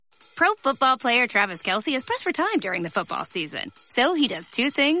Pro Football player Travis Kelce is pressed for time during the football season. So he does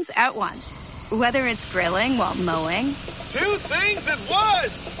two things at once. Whether it's grilling while mowing. Two things at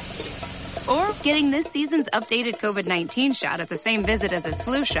once! Or getting this season's updated COVID-19 shot at the same visit as his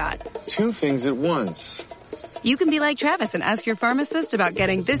flu shot. Two things at once. You can be like Travis and ask your pharmacist about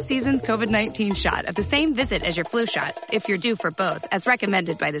getting this season's COVID-19 shot at the same visit as your flu shot, if you're due for both, as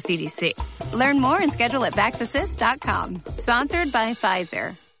recommended by the CDC. Learn more and schedule at VaxAssist.com. Sponsored by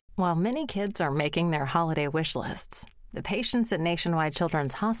Pfizer. While many kids are making their holiday wish lists, the patients at Nationwide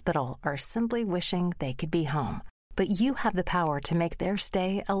Children's Hospital are simply wishing they could be home. But you have the power to make their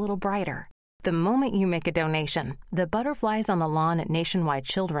stay a little brighter. The moment you make a donation, the butterflies on the lawn at Nationwide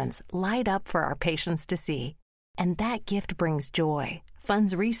Children's light up for our patients to see. And that gift brings joy,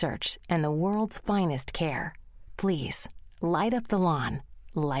 funds research, and the world's finest care. Please, light up the lawn.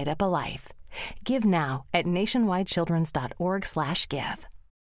 Light up a life. Give now at nationwidechildrens.org/give.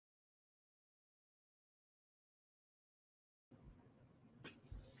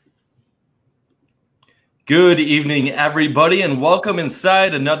 Good evening, everybody, and welcome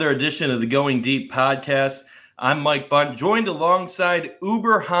inside another edition of the Going Deep podcast. I'm Mike Bunt, joined alongside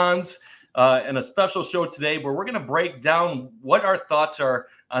Uber Hans in a special show today where we're going to break down what our thoughts are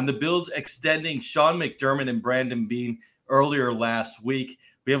on the Bills extending Sean McDermott and Brandon Beane earlier last week.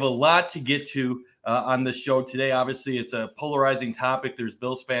 We have a lot to get to on the show today. Obviously, it's a polarizing topic. There's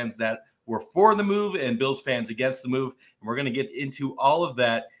Bills fans that were for the move and Bills fans against the move, and we're going to get into all of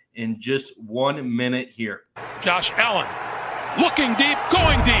that in just 1 minute here. Josh Allen looking deep,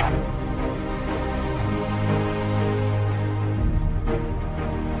 going deep.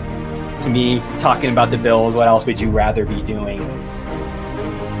 To me, talking about the Bills, what else would you rather be doing?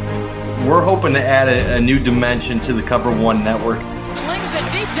 We're hoping to add a new dimension to the Cover One network. Slings it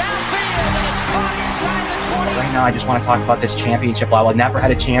deep downfield, and it's caught inside the 20. Right now, I just want to talk about this championship level. I've never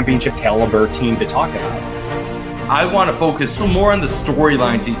had a championship caliber team to talk about. I want to focus more on the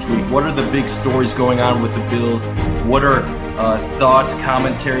storylines each week. What are the big stories going on with the Bills? What are thoughts,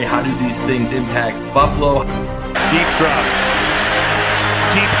 commentary? How do these things impact Buffalo? Deep drop.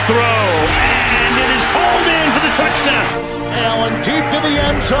 Deep throw. And it is hauled in for the touchdown. Allen deep to the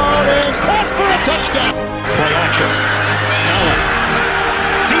end zone and caught for a touchdown. Play action. Allen.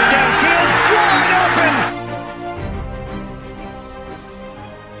 Deep downfield. Wide open.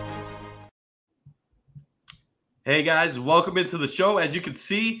 Hey guys, welcome into the show. As you can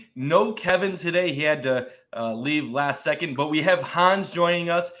see, no Kevin today. He had to leave last second, but we have Hans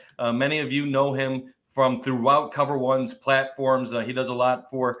joining us. Many of you know him from throughout Cover One's platforms. He does a lot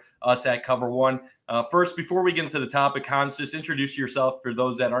for us at Cover One. First, before we get into the topic, Hans, just introduce yourself for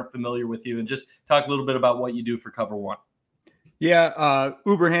those that aren't familiar with you and just talk a little bit about what you do for Cover One. Yeah,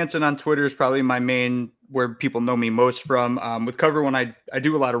 Uber Hansen on Twitter is probably my main, where people know me most from. With Cover One, I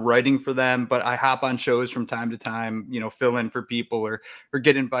do a lot of writing for them, but I hop on shows from time to time, fill in for people or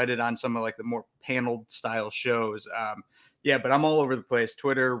get invited on some of like the more paneled style shows. But I'm all over the place.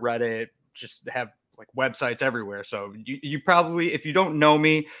 Twitter, Reddit, just have like websites everywhere. So you probably, if you don't know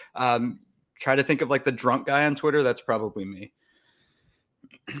me, try to think of like the drunk guy on Twitter. That's probably me.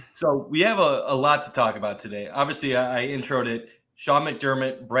 So we have a lot to talk about today. Obviously, I introed it. Sean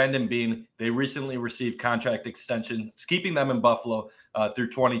McDermott, Brandon Beane, they recently received contract extensions, keeping them in Buffalo through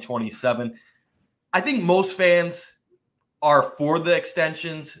 2027. I think most fans are for the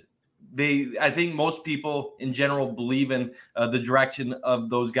extensions. I think most people in general believe in the direction of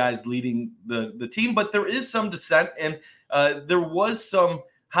those guys leading the team, but there is some dissent, and there was some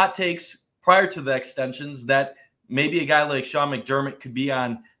hot takes prior to the extensions that maybe a guy like Sean McDermott could be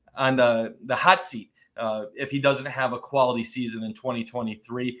on the hot seat if he doesn't have a quality season in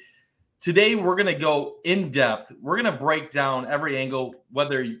 2023. Today, we're going to go in depth. We're going to break down every angle,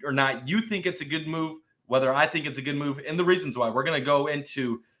 whether or not you think it's a good move, whether I think it's a good move, and the reasons why. We're going to go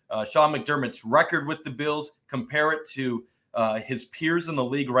into Sean McDermott's record with the Bills, compare it to his peers in the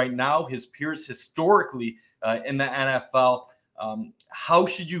league right now, his peers historically in the NFL. How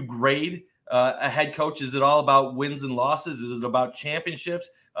should you grade a head coach? Is it all about wins and losses? Is it about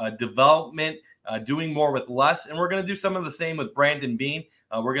championships, development, doing more with less? And we're going to do some of the same with Brandon Beane.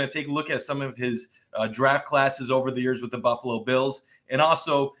 We're going to take a look at some of his draft classes over the years with the Buffalo Bills, and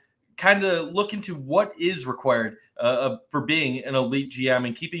also kind of look into what is required for being an elite GM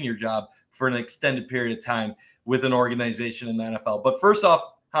and keeping your job for an extended period of time with an organization in the NFL. But first off,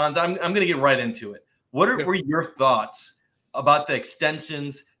 Hans, I'm going to get right into it. What were your thoughts about the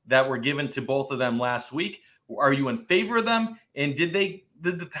extensions that were given to both of them last week? Are you in favor of them? And did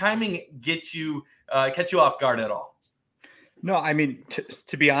the timing catch you off guard at all? No, I mean,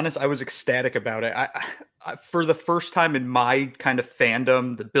 to be honest, I was ecstatic about it. for the first time in my kind of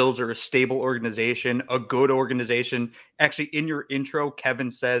fandom, the Bills are a stable organization, a good organization. Actually, in your intro, Kevin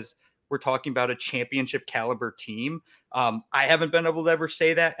says we're talking about a championship caliber team. I haven't been able to ever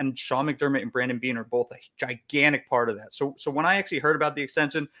say that, and Sean McDermott and Brandon Beane are both a gigantic part of that. So when I actually heard about the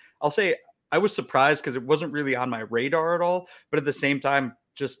extension, I'll say I was surprised because it wasn't really on my radar at all. But at the same time,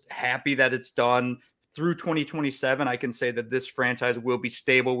 just happy that it's done. Through 2027, I can say that this franchise will be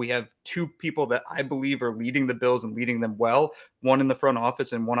stable. We have two people that I believe are leading the Bills and leading them well, one in the front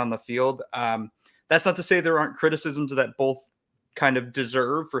office and one on the field. That's not to say there aren't criticisms that both kind of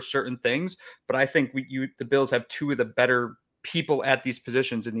deserve for certain things, but I think the Bills have two of the better people at these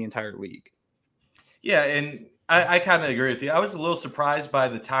positions in the entire league. Yeah, and I kind of agree with you. I was a little surprised by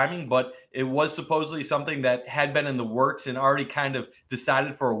the timing, but it was supposedly something that had been in the works and already kind of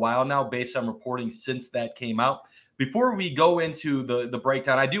decided for a while now based on reporting since that came out. Before we go into the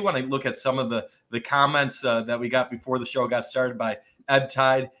breakdown, I do want to look at some of the comments that we got before the show got started by Ed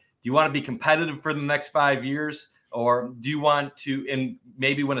Tide. Do you want to be competitive for the next 5 years? Or do you want to and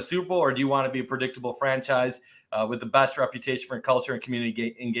maybe win a Super Bowl? Or do you want to be a predictable franchise with the best reputation for culture and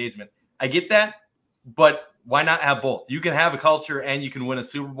community engagement? I get that, but why not have both? You can have a culture and you can win a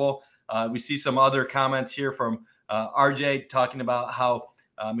Super Bowl. We see some other comments here from RJ talking about how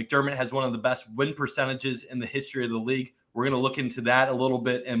McDermott has one of the best win percentages in the history of the league. We're going to look into that a little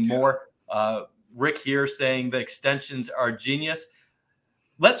bit and more. Rick here saying the extensions are genius.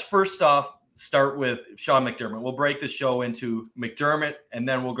 Let's first off start with Sean McDermott. We'll break the show into McDermott and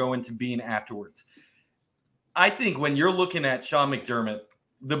then we'll go into Beane afterwards. I think when you're looking at Sean McDermott,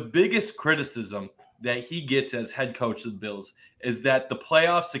 the biggest criticism that he gets as head coach of the Bills is that the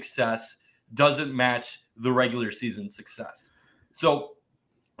playoff success doesn't match the regular season success. So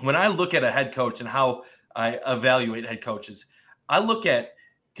when I look at a head coach and how I evaluate head coaches, I look at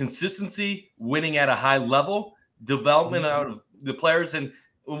consistency, winning at a high level, development out of the players, and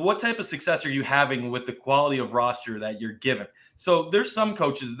what type of success are you having with the quality of roster that you're given. So there's some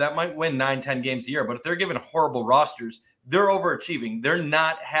coaches that might win 9-10 games a year, but if they're given horrible rosters, they're overachieving. They're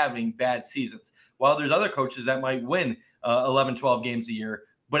not having bad seasons. While there's other coaches that might win 11-12 games a year,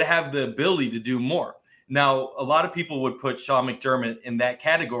 but have the ability to do more. Now, a lot of people would put Sean McDermott in that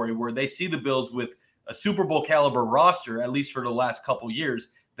category where they see the Bills with a Super Bowl caliber roster, at least for the last couple years,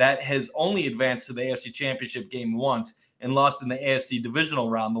 that has only advanced to the AFC Championship game once and lost in the AFC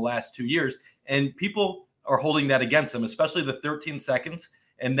divisional round the last 2 years. And people are holding that against them, especially the 13 seconds.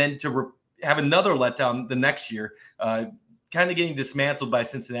 And then to have another letdown the next year, kind of getting dismantled by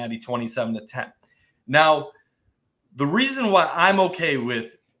Cincinnati 27-10. Now, the reason why I'm okay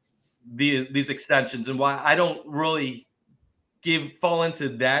with these extensions and why I don't really fall into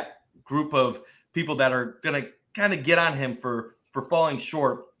that group of people that are going to kind of get on him for falling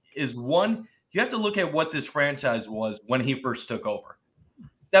short is, one, you have to look at what this franchise was when he first took over.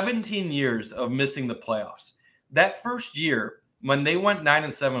 17 years of missing the playoffs. That first year, when they went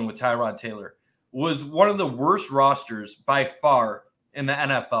 9-7 with Tyrod Taylor, was one of the worst rosters by far in the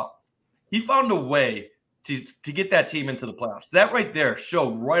NFL. He found a way to get that team into the playoffs. That right there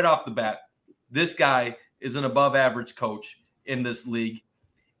showed right off the bat, this guy is an above average coach in this league.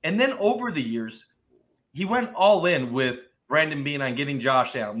 And then over the years, he went all in with Brandon Beane on getting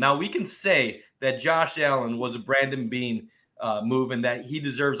Josh Allen. Now, we can say that Josh Allen was a Brandon Beane move and that he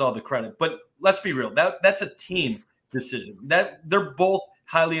deserves all the credit. But let's be real. That's a team decision. That they're both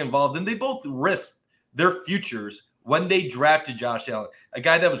highly involved, and they both risked their futures when they drafted Josh Allen, a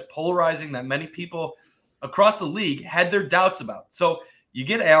guy that was polarizing that many people across the league had their doubts about. So you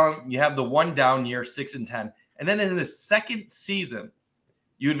get Allen, you have the one down year, 6-10. And then in the second season,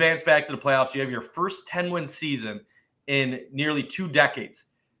 you advance back to the playoffs. You have your first 10-win season in nearly 2 decades.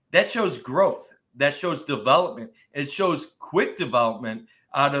 That shows growth. That shows development. And it shows quick development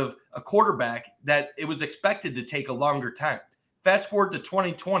out of a quarterback that it was expected to take a longer time. Fast forward to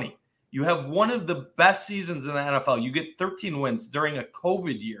 2020. You have one of the best seasons in the NFL. You get 13 wins during a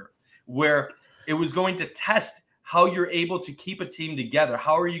COVID year where it was going to test how you're able to keep a team together.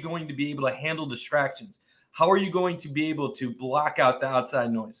 How are you going to be able to handle distractions? How are you going to be able to block out the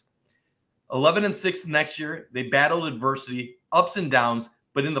outside noise? 11-6 next year. They battled adversity, ups and downs,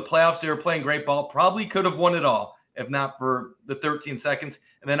 but in the playoffs, they were playing great ball. Probably could have won it all if not for the 13 seconds.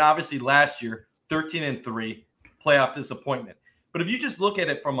 And then obviously last year, 13-3, playoff disappointment. But if you just look at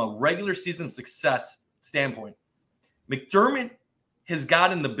it from a regular season success standpoint, McDermott has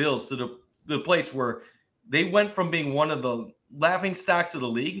gotten the Bills to the place where they went from being one of the laughing stocks of the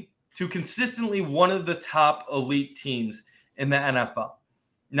league to consistently one of the top elite teams in the NFL.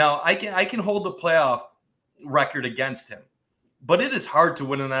 Now, I can hold the playoff record against him. but it is hard to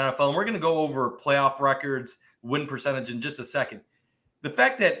win in the NFL. And we're going to go over playoff records, win percentage in just a second. The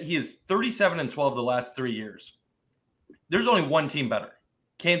fact that he is 37-12 the last 3 years, there's only one team better,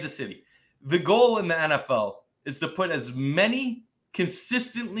 Kansas City. The goal in the NFL is to put as many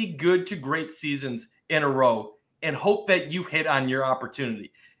consistently good to great seasons in a row and hope that you hit on your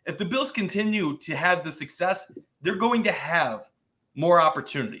opportunity. If the Bills continue to have the success, they're going to have more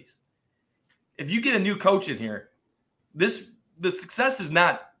opportunities. If you get a new coach in here, the success is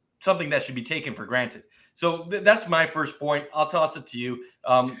not something that should be taken for granted. So that's my first point. I'll toss it to you.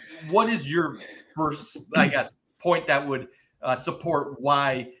 What is your first, point that would support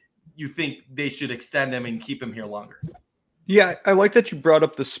why you think they should extend him and keep him here longer? Yeah, I like that you brought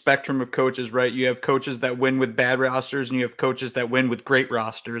up the spectrum of coaches, right? You have coaches that win with bad rosters and you have coaches that win with great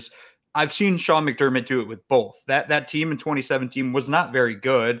rosters. I've seen Sean McDermott do it with both. That team in 2017 was not very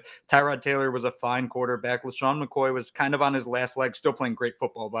good. Tyrod Taylor was a fine quarterback. LaShawn McCoy was kind of on his last leg, still playing great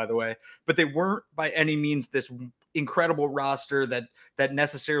football, by the way. But they weren't by any means this incredible roster that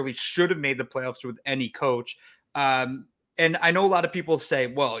necessarily should have made the playoffs with any coach. And I know a lot of people say,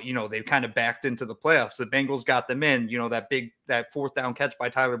 well, they've kind of backed into the playoffs. The Bengals got them in, that fourth down catch by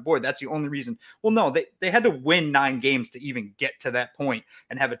Tyler Boyd. That's the only reason. Well, no, they had to win 9 games to even get to that point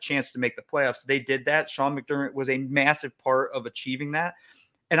and have a chance to make the playoffs. They did that. Sean McDermott was a massive part of achieving that.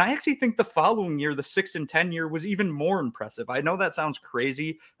 And I actually think the following year, the 6-10 year, was even more impressive. I know that sounds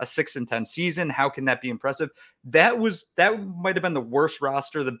crazy, a 6-10 season. How can that be impressive? That might have been the worst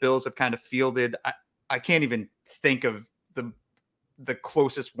roster the Bills have kind of fielded. I can't even think of the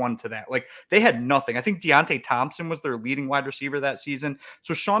closest one to that. Like, they had nothing. I think Deontay Thompson was their leading wide receiver that season.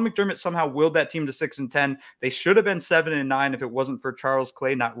 So Sean McDermott somehow willed that team to 6-10. They should have been 7-9 if it wasn't for Charles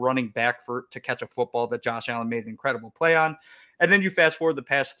Clay not running back to catch a football that Josh Allen made an incredible play on. And then you fast forward the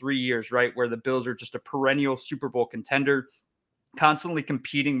past 3 years, right, where the Bills are just a perennial Super Bowl contender, constantly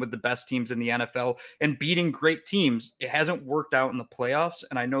competing with the best teams in the NFL and beating great teams. It hasn't worked out in the playoffs,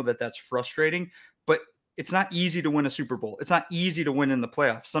 and I know that that's frustrating, but it's not easy to win a Super Bowl. It's not easy to win in the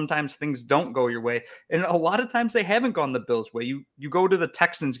playoffs. Sometimes things don't go your way. And a lot of times they haven't gone the Bills' way. You go to the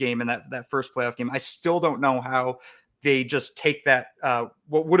Texans game in that first playoff game. I still don't know how they just take that,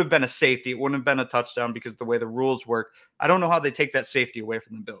 what would have been a safety. It wouldn't have been a touchdown because of the way the rules work. I don't know how they take that safety away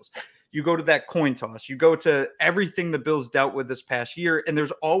from the Bills. You go to that coin toss. You go to everything the Bills dealt with this past year. And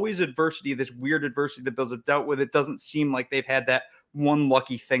there's always adversity, this weird adversity the Bills have dealt with. It doesn't seem like they've had that one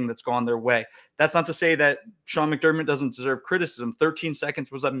lucky thing that's gone their way. That's not to say that Sean McDermott doesn't deserve criticism. 13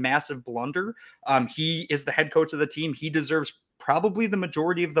 seconds was a massive blunder. He is the head coach of the team. He deserves probably the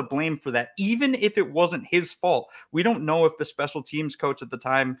majority of the blame for that, even if it wasn't his fault. We don't know if the special teams coach at the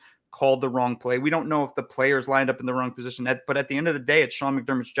time called the wrong play. We don't know if the players lined up in the wrong position. But at the end of the day, it's Sean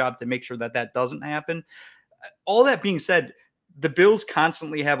McDermott's job to make sure that doesn't happen. All that being said, the Bills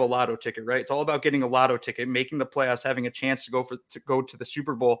constantly have a lotto ticket, right? It's all about getting a lotto ticket, making the playoffs, having a chance to go to the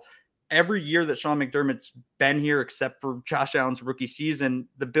Super Bowl. Every year that Sean McDermott's been here, except for Josh Allen's rookie season,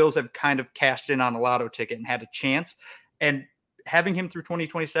 the Bills have kind of cashed in on a lotto ticket and had a chance. And having him through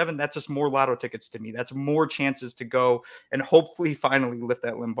 2027, that's just more lotto tickets to me. That's more chances to go and hopefully finally lift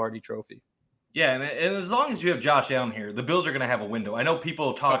that Lombardi trophy. Yeah, and as long as you have Josh Allen here, the Bills are going to have a window. I know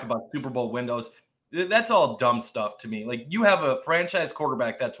people talk about Super Bowl windows. That's all dumb stuff to me. Like, you have a franchise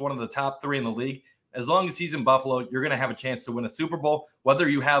quarterback that's one of the top 3 in the league. As long as he's in Buffalo, you're going to have a chance to win a Super Bowl, whether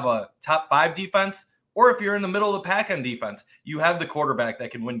you have a top 5 defense or if you're in the middle of the pack on defense, you have the quarterback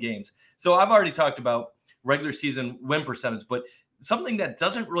that can win games. So I've already talked about regular season win percentage, but something that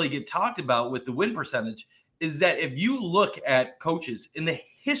doesn't really get talked about with the win percentage is that if you look at coaches in the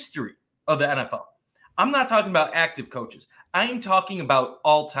history of the NFL, I'm not talking about active coaches. I'm talking about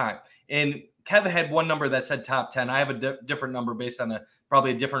all time. And Kevin had one number that said top 10. I have a different number based on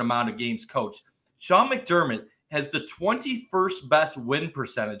probably a different amount of games coached. Sean McDermott has the 21st best win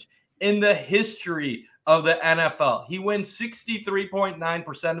percentage in the history of the NFL. He wins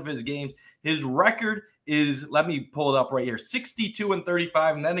 63.9% of his games. His record is, let me pull it up right here,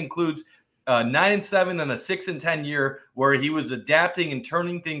 62-35, and that includes 9-7 and a 6-10 year where he was adapting and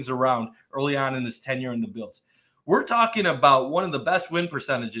turning things around early on in his tenure in the Bills. We're talking about one of the best win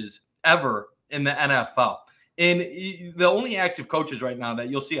percentages ever in the NFL. And the only active coaches right now that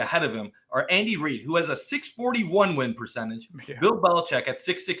you'll see ahead of him are Andy Reid, who has a 641 win percentage, Bill Belichick at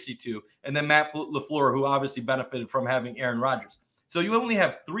 662, and then Matt LaFleur, who obviously benefited from having Aaron Rodgers. So you only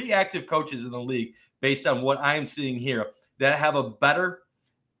have 3 active coaches in the league, based on what I'm seeing here, that have a better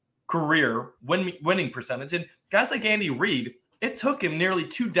career winning percentage. And guys like Andy Reid, it took him nearly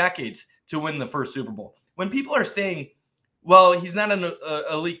 2 decades to win the first Super Bowl. When people are saying, well, he's not an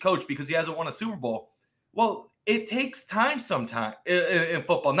elite coach because he hasn't won a Super Bowl, well, it takes time sometimes in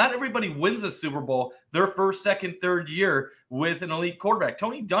football. Not everybody wins a Super Bowl their first, second, third year with an elite quarterback.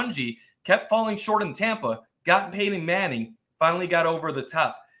 Tony Dungy kept falling short in Tampa, got Peyton Manning, finally got over the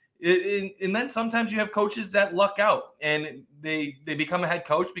top. And then sometimes you have coaches that luck out and they become a head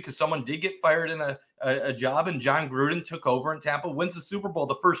coach because someone did get fired in a job, and John Gruden took over in Tampa, wins the Super Bowl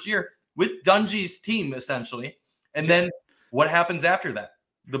the first year with Dungy's team, essentially. And then what happens after that?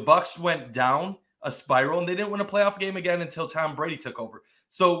 The Bucs went down a spiral, and they didn't win a playoff game again until Tom Brady took over.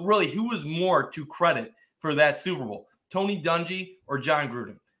 So really, who was more to credit for that Super Bowl, Tony Dungy or John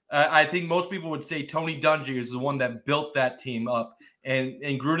Gruden? I think most people would say Tony Dungy is the one that built that team up, and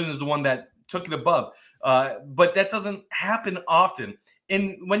Gruden is the one that took it above. But that doesn't happen often.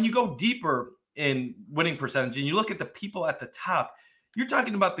 And when you go deeper in winning percentage and you look at the people at the top, you're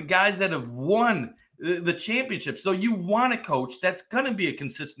talking about the guys that have won the championship. So you want a coach that's going to be a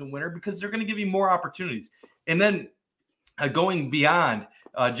consistent winner because they're going to give you more opportunities. And then going beyond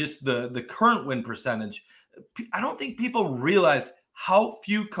just the current win percentage, I don't think people realize how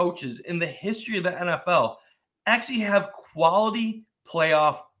few coaches in the history of the NFL actually have quality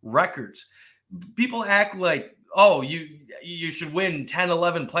playoff records. People act like, oh, you should win 10,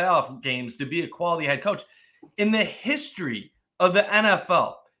 11 playoff games to be a quality head coach. In the history of the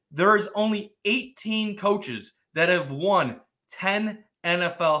NFL, there's only 18 coaches that have won 10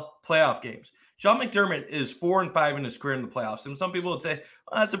 NFL playoff games. Sean McDermott is 4-5 in his career in the playoffs. And some people would say,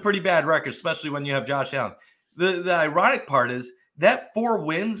 well, that's a pretty bad record, especially when you have Josh Allen. The ironic part is that 4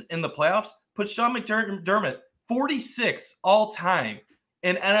 wins in the playoffs puts Sean McDermott 46 all-time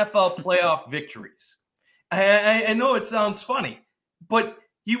in NFL playoff victories. I know it sounds funny, but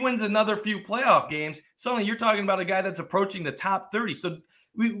he wins another few playoff games. Suddenly you're talking about a guy that's approaching the top 30. So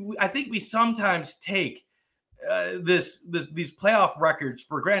I think we sometimes take these playoff records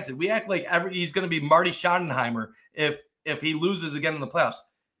for granted. We act like he's going to be Marty Schottenheimer if he loses again in the playoffs.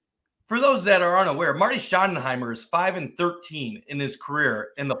 For those that are unaware, Marty Schottenheimer is 5-13 in his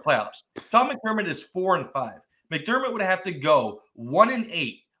career in the playoffs. Sean McDermott is 4-5. McDermott would have to go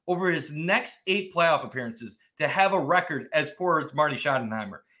 1-8 over his next 8 playoff appearances to have a record as poor as Marty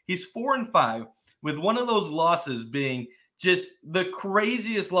Schottenheimer. He's 4-5, with one of those losses being just the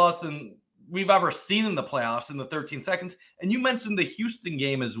craziest loss we've ever seen in the playoffs in the 13 seconds. And you mentioned the Houston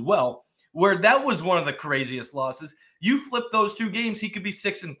game as well, where that was one of the craziest losses. You flip those 2 games, he could be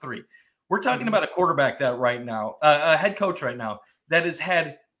 6-3. We're talking about a quarterback that right now, a head coach right now, that has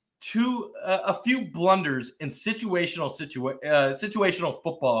had a few blunders in situational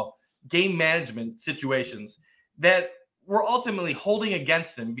football, game management situations that were ultimately holding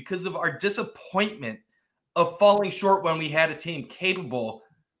against him because of our disappointment of falling short when we had a team capable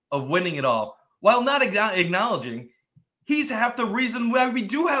of winning it all, while not acknowledging he's half the reason why we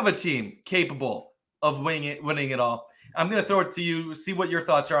do have a team capable of winning it all. I'm going to throw it to you, see what your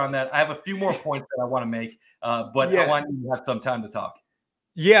thoughts are on that. I have a few more points that I want to make, but I want you to have some time to talk.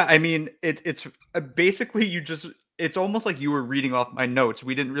 Yeah, I mean, it's basically it's almost like you were reading off my notes.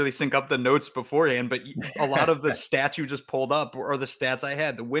 We didn't really sync up the notes beforehand, but a lot of the stats you just pulled up are the stats I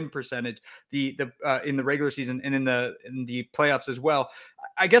had, the win percentage, the in the regular season and in the playoffs as well.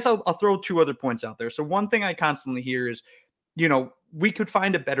 I guess I'll throw 2 other points out there. So one thing I constantly hear is, we could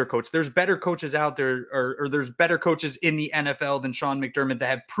find a better coach. There's better coaches out there, or there's better coaches in the NFL than Sean McDermott that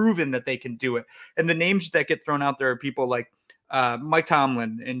have proven that they can do it. And the names that get thrown out there are people like Mike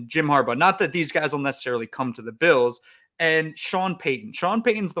Tomlin and Jim Harbaugh. Not that these guys will necessarily come to the Bills. And Sean Payton. Sean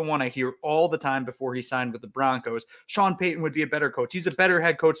Payton's the one I hear all the time before he signed with the Broncos. Sean Payton would be a better coach. He's a better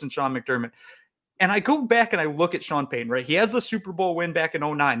head coach than Sean McDermott. And I go back and I look at Sean Payton, right? He has the Super Bowl win back in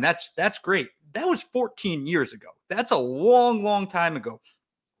 2009. That's great. That was 14 years ago. That's a long, long time ago.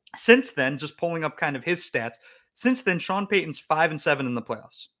 Since then, just pulling up kind of his stats, since then, Sean Payton's 5-7 in the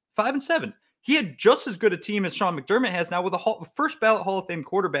playoffs. 5-7. He had just as good a team as Sean McDermott has now with a first ballot Hall of Fame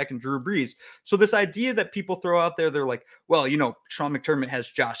quarterback in Drew Brees. So this idea that people throw out there, they're like, well, Sean McDermott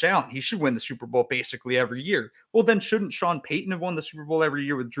has Josh Allen. He should win the Super Bowl basically every year. Well, then shouldn't Sean Payton have won the Super Bowl every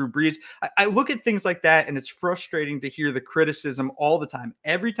year with Drew Brees? I look at things like that, and it's frustrating to hear the criticism all the time.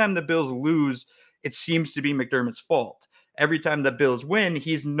 Every time the Bills lose, it seems to be McDermott's fault. Every time the Bills win,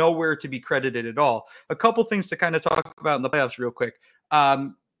 he's nowhere to be credited at all. A couple things to kind of talk about in the playoffs real quick.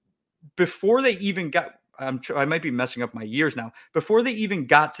 Before they even got, I might be messing up my years now. Before they even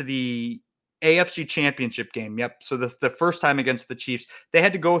got to the AFC Championship game, yep. So the first time against the Chiefs, they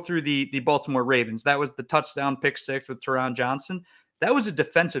had to go through the Baltimore Ravens. That was the touchdown pick 6 with Teron Johnson. That was a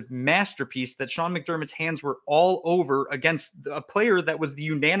defensive masterpiece that Sean McDermott's hands were all over against a player that was the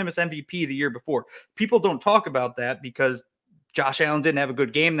unanimous MVP the year before. People don't talk about that because Josh Allen didn't have a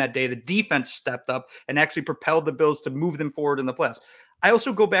good game that day. The defense stepped up and actually propelled the Bills to move them forward in the playoffs. I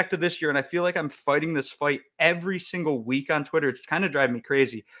also go back to this year, and I feel like I'm fighting this fight every single week on Twitter. It's kind of driving me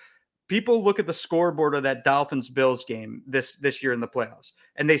crazy. People look at the scoreboard of that Dolphins-Bills game this year in the playoffs,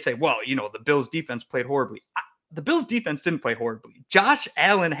 and they say, well, the Bills defense played horribly. The Bills defense didn't play horribly. Josh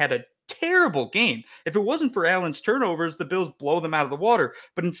Allen had a terrible game. If it wasn't for Allen's turnovers, the Bills blow them out of the water.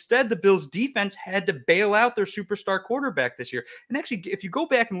 But instead, the Bills defense had to bail out their superstar quarterback this year. And actually, if you go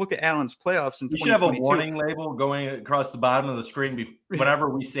back and look at Allen's playoffs in 2022, should have a warning label going across the bottom of the screen whenever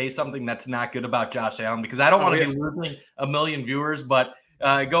we say something that's not good about Josh Allen, because I don't want to be losing a million viewers, but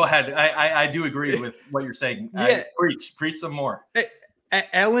go ahead. I do agree with what you're saying. Yeah. Preach some more.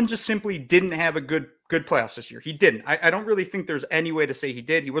 Allen just simply didn't have a good playoffs this year. He didn't. I don't really think there's any way to say he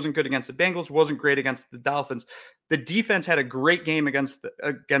did. He wasn't good against the Bengals, wasn't great against the Dolphins. The defense had a great game against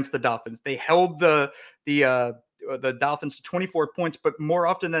the Dolphins. They held the Dolphins to 24 points, but more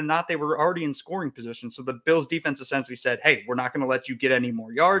often than not, they were already in scoring position. So the Bills defense essentially said, hey, we're not going to let you get any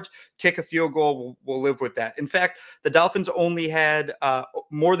more yards. Kick a field goal. We'll live with that. In fact, the Dolphins only had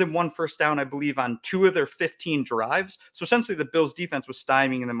more than one first down, I believe, on 2 of their 15 drives. So essentially the Bills defense was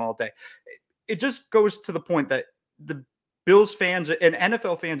stymieing them all day. It just goes to the point that the Bills fans and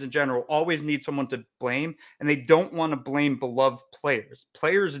NFL fans in general always need someone to blame, and they don't want to blame beloved players.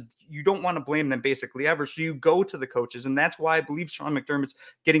 Players, you don't want to blame them basically ever, so you go to the coaches, and that's why I believe Sean McDermott's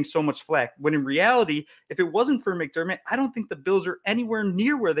getting so much flack. When in reality, if it wasn't for McDermott, I don't think the Bills are anywhere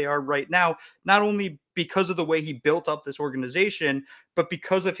near where they are right now, not only because of the way he built up this organization, but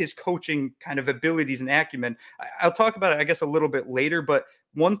because of his coaching kind of abilities and acumen. I'll talk about it, I guess, a little bit later, but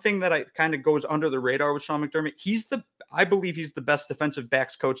one thing that I kind of goes under the radar with Sean McDermott, I believe he's the best defensive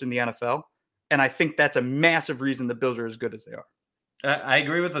backs coach in the NFL. And I think that's a massive reason the Bills are as good as they are. I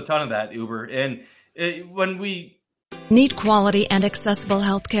agree with a ton of that, Uber. And when we need quality and accessible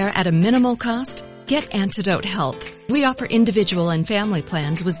healthcare at a minimal cost, get Antidote Health. We offer individual and family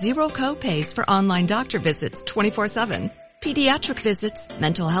plans with zero copays for online doctor visits 24/7. Pediatric visits,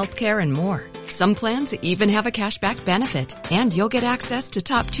 mental health care, and more. Some plans even have a cashback benefit, and you'll get access to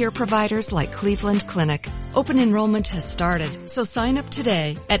top-tier providers like Cleveland Clinic. Open enrollment has started, so sign up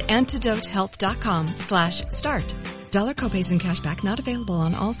today at antidotehealth.com/start. Dollar copays and cashback not available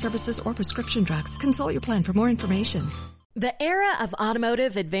on all services or prescription drugs. Consult your plan for more information. The era of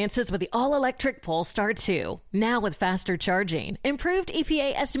automotive advances with the all-electric Polestar 2. Now with faster charging, improved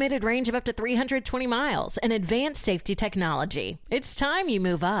EPA estimated range of up to 320 miles, and advanced safety technology. It's time you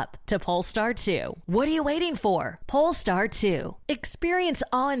move up to Polestar 2. What are you waiting for? Polestar 2. Experience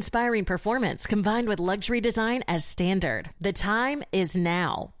awe-inspiring performance combined with luxury design as standard. The time is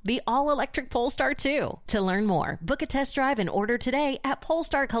now. The all-electric Polestar 2. To learn more, book a test drive and order today at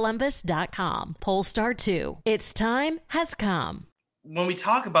polestarcolumbus.com. Polestar 2. It's time has come. When we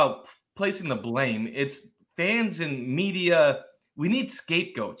talk about placing the blame, it's fans and media. We need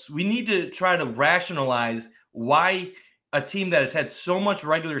scapegoats. We need to try to rationalize why a team that has had so much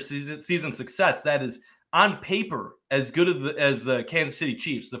regular season success, that is on paper as good as the Kansas City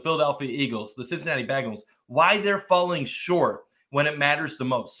Chiefs, the Philadelphia Eagles, the Cincinnati Bengals, why they're falling short when it matters the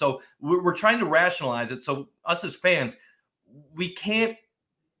most. So we're trying to rationalize it. So us as fans, we can't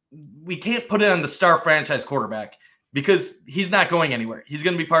put it on the star franchise quarterback, because he's not going anywhere. He's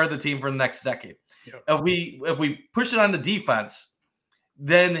going to be part of the team for the next decade. Yep. If we push it on the defense,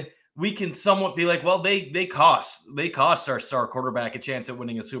 then we can somewhat be like, well, they cost our star quarterback a chance at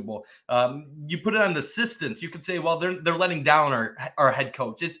winning a Super Bowl. You put it on the assistants, you could say, well, they're letting down our head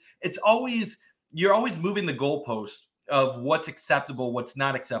coach. You're always moving the goalpost of what's acceptable, what's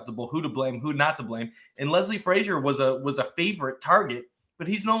not acceptable, who to blame, who not to blame. And Leslie Frazier was a favorite target, but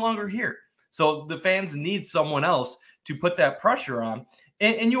he's no longer here. So the fans need someone else to put that pressure on.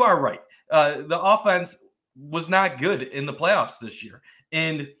 And you are right. The offense was not good in the playoffs this year.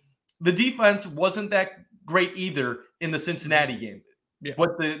 And the defense wasn't that great either in the Cincinnati game. Yeah.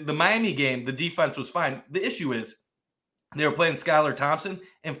 But the Miami game, the defense was fine. The issue is they were playing Skylar Thompson,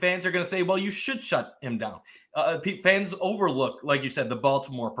 and fans are going to say, well, you should shut him down. Fans overlook, like you said, the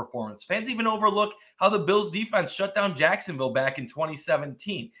Baltimore performance. Fans even overlook how the Bills defense shut down Jacksonville back in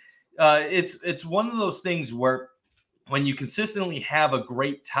 2017. It's one of those things where when you consistently have a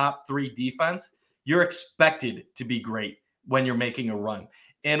great top 3 defense, you're expected to be great when you're making a run.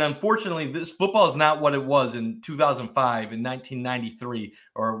 And unfortunately, this football is not what it was in 2005, in 1993,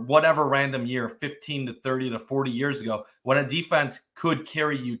 or whatever random year, 15 to 30 to 40 years ago, when a defense could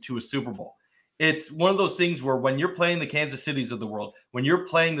carry you to a Super Bowl. It's one of those things where when you're playing the Kansas Cities of the world, when you're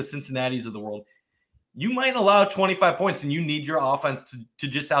playing the Cincinnatis of the world, you might allow 25 points and you need your offense to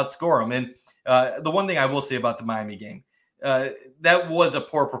just outscore them. And the one thing I will say about the Miami game, that was a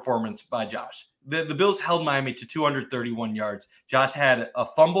poor performance by Josh. The Bills held Miami to 231 yards. Josh had a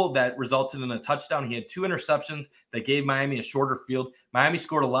fumble that resulted in a touchdown. He had 2 interceptions that gave Miami a shorter field. Miami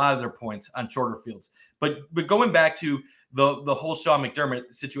scored a lot of their points on shorter fields. But going back to the whole Sean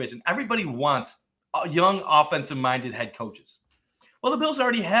McDermott situation, everybody wants young offensive-minded head coaches. Well, the Bills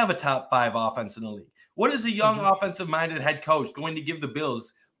already have a top 5 offense in the league. What is a young offensive-minded head coach going to give the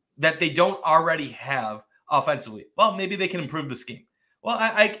Bills that they don't already have offensively? Well, maybe they can improve the scheme. Well,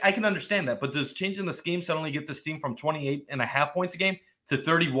 I can understand that, but does changing the scheme suddenly get this team from 28.5 points a game to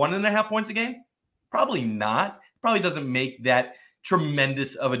 31.5 points a game? Probably not. Probably doesn't make that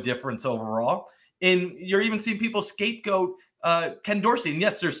tremendous of a difference overall. And you're even seeing people scapegoat Ken Dorsey. And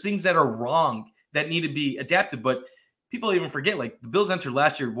yes, there's things that are wrong that need to be adapted, but people even forget, like the Bills entered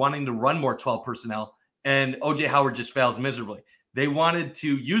last year wanting to run more 12 personnel, and O.J. Howard just fails miserably. They wanted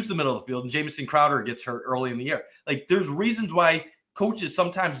to use the middle of the field, and Jamison Crowder gets hurt early in the year. Like, there's reasons why coaches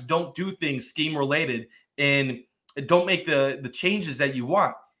sometimes don't do things scheme-related and don't make the changes that you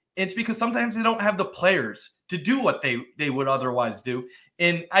want. And it's because sometimes they don't have the players to do what they would otherwise do.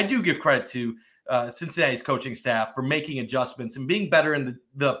 And I do give credit to Cincinnati's coaching staff for making adjustments and being better in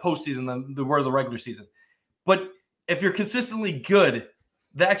the postseason than they were the regular season. But if you're consistently good,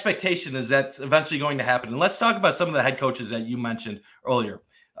 the expectation is that's eventually going to happen. And let's talk about some of the head coaches that you mentioned earlier.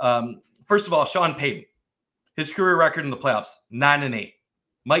 First of all, Sean Payton, his career record in the playoffs, 9-8.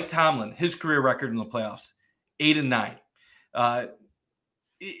 Mike Tomlin, his career record in the playoffs, 8-9.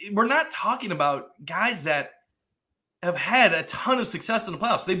 We're not talking about guys that have had a ton of success in the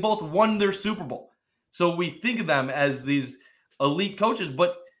playoffs. They both won their Super Bowl. So we think of them as these elite coaches,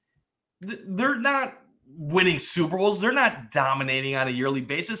 but they're not winning Super Bowls. They're not dominating on a yearly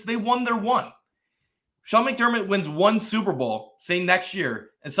basis. They won their one. Sean McDermott wins 1 Super Bowl, say next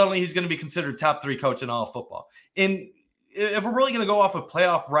year, and suddenly he's going to be considered top 3 coach in all of football. And if we're really going to go off a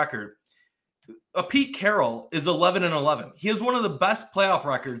playoff record, Pete Carroll is 11-11. He has one of the best playoff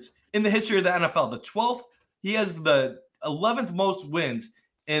records in the history of the NFL. The 12th, he has the 11th most wins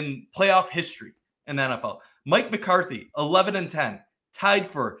in playoff history in the NFL. Mike McCarthy, 11-10, tied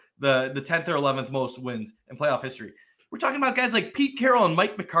for the 10th or 11th most wins in playoff history. We're talking about guys like Pete Carroll and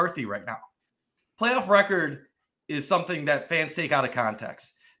Mike McCarthy right now. Playoff record is something that fans take out of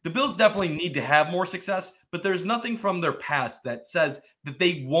context. The Bills definitely need to have more success, but there's nothing from their past that says that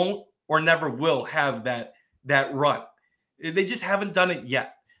they won't or never will have that run. They just haven't done it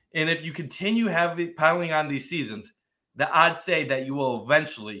yet. And if you continue piling on these seasons, the odds say that you will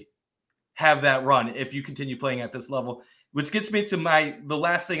eventually have that run if you continue playing at this level, which gets me to the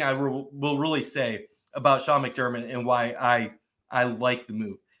last thing I will really say about Sean McDermott and why I like the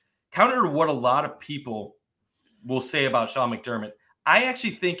move. Counter to what a lot of people will say about Sean McDermott, I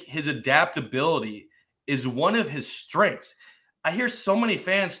actually think his adaptability is one of his strengths. I hear so many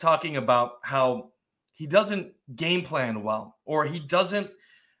fans talking about how he doesn't game plan well, or he doesn't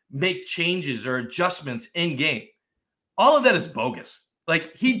make changes or adjustments in game. All of that is bogus.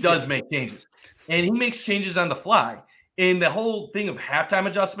 Like, he does make changes, and he makes changes on the fly. And the whole thing of halftime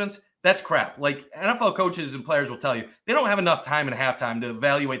adjustments, that's crap. Like, NFL coaches and players will tell you, they don't have enough time in halftime to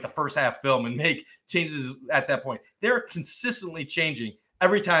evaluate the first half film and make changes at that point. They're consistently changing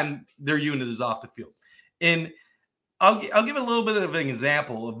every time their unit is off the field. And I'll give a little bit of an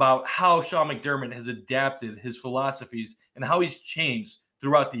example about how Sean McDermott has adapted his philosophies and how he's changed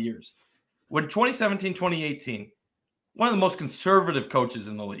throughout the years. When 2017, 2018, one of the most conservative coaches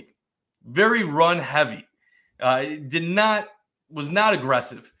in the league, very run heavy, was not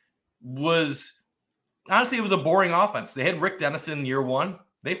aggressive, honestly, it was a boring offense. They had Rick Dennison in year 1.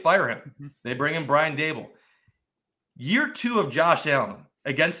 They fire him. Mm-hmm. They bring in Brian Dable. Year 2 of Josh Allen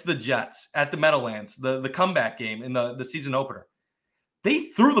against the Jets at the Meadowlands, the comeback game in the season opener. They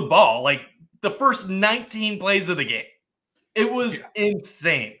threw the ball like the first 19 plays of the game. It was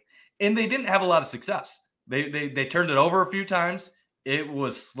insane. And they didn't have a lot of success. They turned it over a few times. It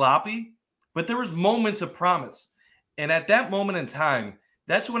was sloppy, but there was moments of promise. And at that moment in time,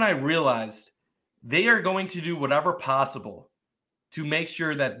 that's when I realized they are going to do whatever possible to make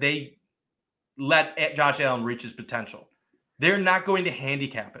sure that they let Josh Allen reach his potential. They're not going to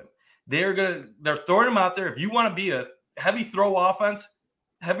handicap him. They're throwing him out there. If you want to be a heavy throw offense,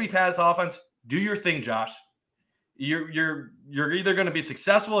 heavy pass offense, do your thing, Josh. You're either going to be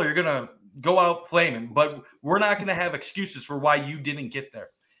successful or you're going to go out flaming, but we're not going to have excuses for why you didn't get there.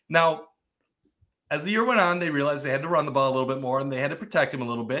 Now, as the year went on, they realized they had to run the ball a little bit more and they had to protect him a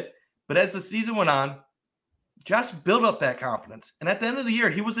little bit. But as the season went on, Josh built up that confidence. And at the end of the year,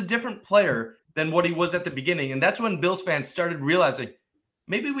 he was a different player than what he was at the beginning. And that's when Bills fans started realizing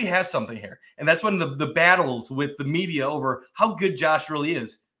maybe we have something here. And that's when the battles with the media over how good Josh really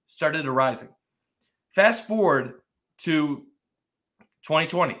is started arising. Fast forward to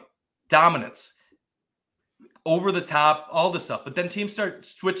 2020, dominance, over the top, all this stuff. But then teams start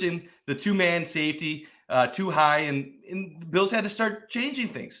switching the two-man safety too high, and the Bills had to start changing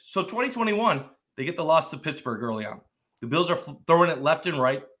things. So 2021, they get the loss to Pittsburgh early on. The Bills are throwing it left and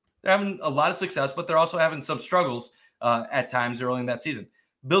right. They're having a lot of success, but they're also having some struggles at times early in that season.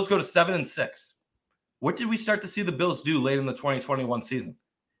 Bills go to 7-6. What did we start to see the Bills do late in the 2021 season?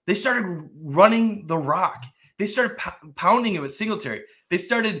 They started running the rock. They started pounding it with Singletary. They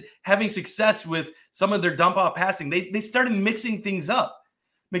started having success with some of their dump-off passing. They started mixing things up.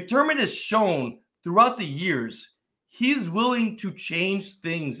 McDermott has shown throughout the years he is willing to change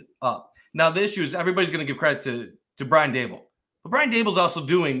things up. Now, the issue is everybody's going to give credit to Brian Daboll. But Brian Daboll's also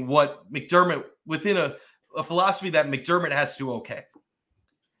doing what McDermott, within a philosophy that McDermott has to okay.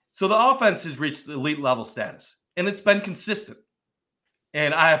 So the offense has reached elite level status, and it's been consistent.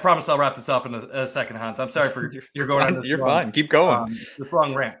 And I promise I'll wrap this up in a second, Hans. I'm sorry for you're going fine. on this You're long, fine. Keep going. This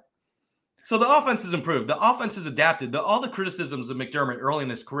long rant. So the offense has improved. The offense has adapted. All the criticisms of McDermott early in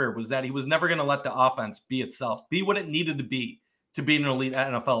his career was that he was never going to let the offense be itself, be what it needed to be an elite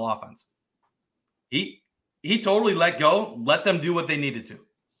NFL offense. He totally let go, let them do what they needed to.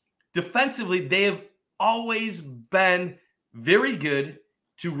 Defensively, they have always been very good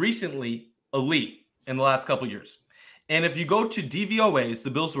to recently elite in the last couple of years. And if you go to DVOAs,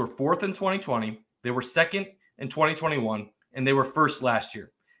 the Bills were 4th in 2020, they were 2nd in 2021, and they were 1st last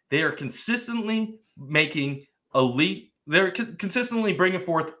year. They are consistently making elite, they're consistently bringing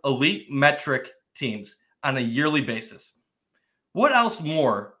forth elite metric teams on a yearly basis. What else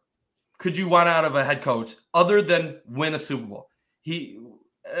more could you want out of a head coach other than win a Super Bowl?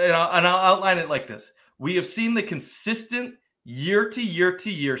 I'll outline it like this. We have seen the consistent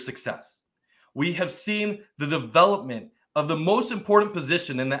year-to-year success. We have seen the development of the most important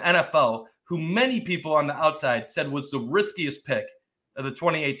position in the NFL, who many people on the outside said was the riskiest pick of the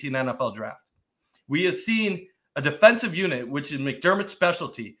 2018 NFL draft. We have seen a defensive unit, which is McDermott's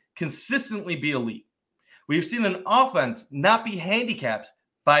specialty, consistently be elite. We have seen an offense not be handicapped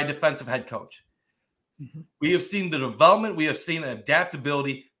by a defensive head coach. Mm-hmm. We have seen the development. We have seen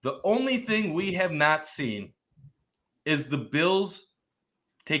adaptability. The only thing we have not seen is the Bills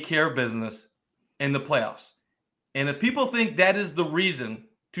take care of business in the playoffs. And if people think that is the reason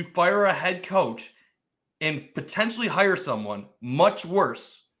to fire a head coach and potentially hire someone much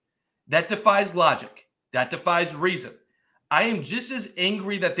worse, that defies logic. That defies reason. I am just as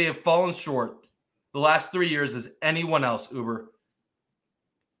angry that they have fallen short the last 3 years as anyone else, Uber.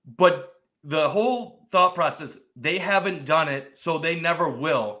 But the whole thought process, they haven't done it, so they never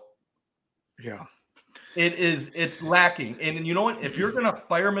will. Yeah. It's lacking. And you know what? If you're going to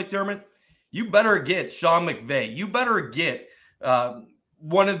fire McDermott, you better get Sean McVay. You better get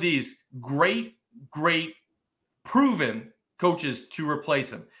one of these great proven coaches to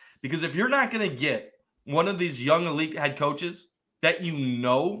replace him. Because if you're not going to get one of these young elite head coaches that you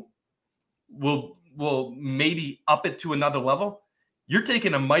know will maybe up it to another level, you're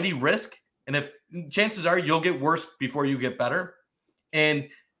taking a mighty risk. And if chances are you'll get worse before you get better. And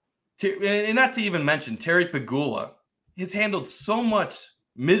not to even mention Terry Pegula has handled so much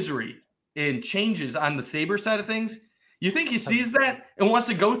misery and changes on the Sabre side of things. You think he sees that and wants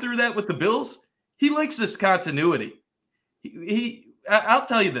to go through that with the Bills? He likes this continuity. I'll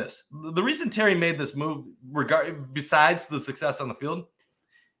tell you this. The reason Terry made this move, besides the success on the field,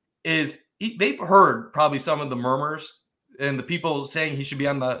 is they've heard probably some of the murmurs and the people saying he should be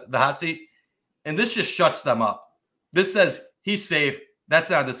on the hot seat. And this just shuts them up. This says he's safe. That's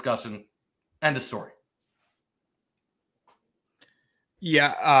not a discussion. End of story.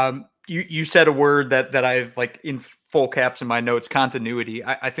 Yeah. You said a word that I've like in full caps in my notes, continuity.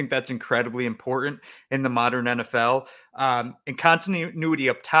 I think that's incredibly important in the modern NFL. And continuity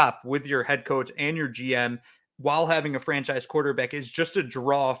up top with your head coach and your GM while having a franchise quarterback is just a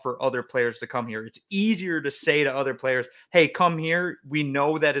draw for other players to come here. It's easier to say to other players, hey, come here. We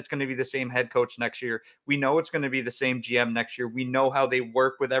know that it's going to be the same head coach next year. We know it's going to be the same GM next year. We know how they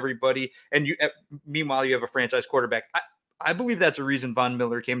work with everybody. And meanwhile, you have a franchise quarterback. I believe that's a reason Von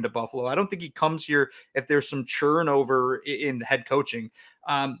Miller came to Buffalo. I don't think he comes here if there's some churn over in head coaching.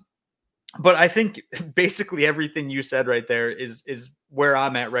 But I think basically everything you said right there is where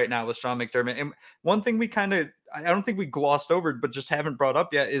I'm at right now with Sean McDermott. And one thing I don't think we glossed over, but just haven't brought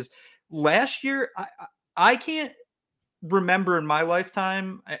up yet is last year, I can't remember in my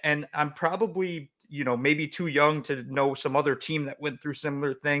lifetime, and I'm probably, maybe too young to know some other team that went through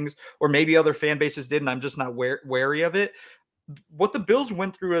similar things, or maybe other fan bases did, and I'm just not wary of it. what the Bills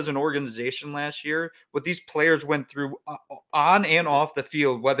went through as an organization last year, what these players went through on and off the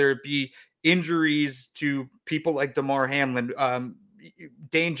field, whether it be injuries to people like Damar Hamlin,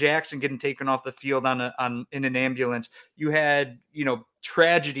 Dane Jackson getting taken off the field in an ambulance. You had,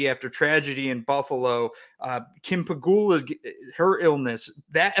 tragedy after tragedy in Buffalo. Kim Pagula, her illness,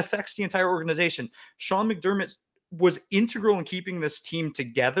 that affects the entire organization. Sean McDermott was integral in keeping this team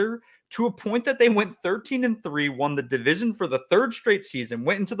together to a point that they went 13-3, won the division for the third straight season,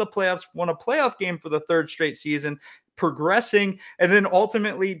 went into the playoffs, won a playoff game for the third straight season, progressing, and then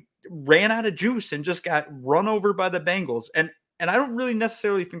ultimately ran out of juice and just got run over by the Bengals. And I don't really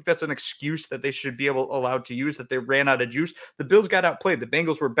necessarily think that's an excuse that they should be allowed to use, that they ran out of juice. The Bills got outplayed. The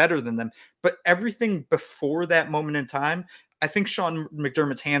Bengals were better than them. But everything before that moment in time, I think Sean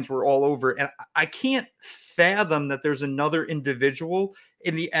McDermott's hands were all over. And I can't fathom that there's another individual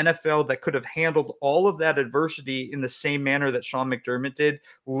in the NFL that could have handled all of that adversity in the same manner that Sean McDermott did,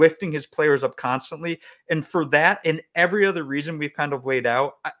 lifting his players up constantly. And for that and every other reason we've kind of laid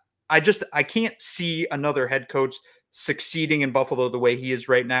out, I can't see another head coach succeeding in Buffalo the way he is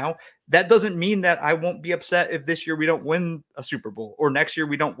right now. That doesn't mean that I won't be upset if this year we don't win a Super Bowl or next year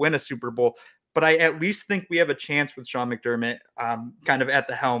we don't win a Super Bowl. But I at least think we have a chance with Sean McDermott kind of at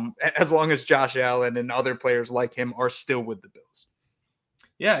the helm, as long as Josh Allen and other players like him are still with the Bills.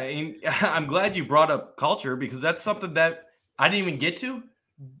 Yeah, and I'm glad you brought up culture, because that's something that I didn't even get to.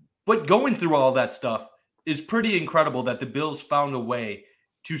 But going through all that stuff is pretty incredible that the Bills found a way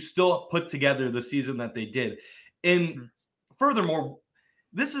to still put together the season that they did. And furthermore,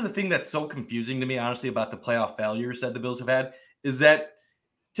 this is a thing that's so confusing to me, honestly, about the playoff failures that the Bills have had, is that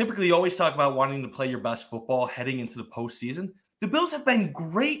typically you always talk about wanting to play your best football heading into the postseason. The Bills have been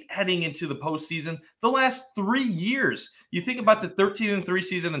great heading into the postseason the last 3 years. You think about the 13-3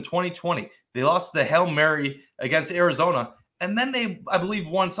 season in 2020. They lost the Hail Mary against Arizona, and then they, I believe,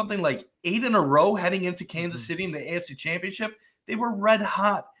 won something like 8 in a row heading into Kansas City in the AFC Championship. They were red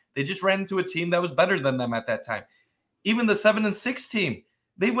hot. They just ran into a team that was better than them at that time. Even the 7-6 team,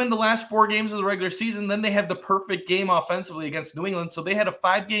 they win the last 4 games of the regular season. Then they have the perfect game offensively against New England. So they had a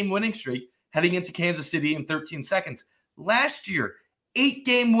 5-game winning streak heading into Kansas City in 13 seconds. Last year,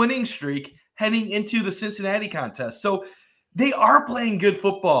 8-game winning streak heading into the Cincinnati contest. So they are playing good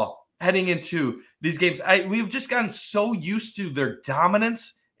football heading into these games. We've just gotten so used to their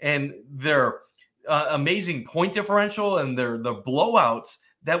dominance and their amazing point differential and their blowouts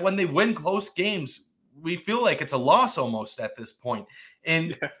that when they win close games, we feel like it's a loss almost at this point.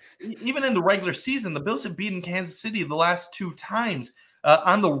 And even in the regular season, the Bills have beaten Kansas City the last 2 times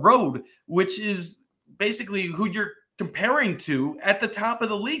on the road, which is basically who you're comparing to at the top of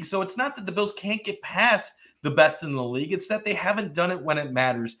the league. So it's not that the Bills can't get past the best in the league. It's that they haven't done it when it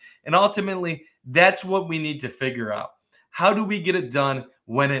matters. And ultimately, that's what we need to figure out. How do we get it done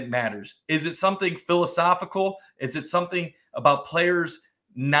when it matters? Is it something philosophical? Is it something about players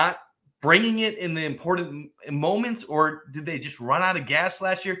not bringing it in the important moments, or did they just run out of gas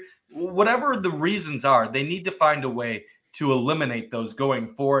last year? Whatever the reasons are, they need to find a way to eliminate those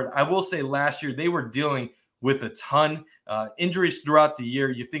going forward. I will say last year they were dealing with a ton injuries throughout the year.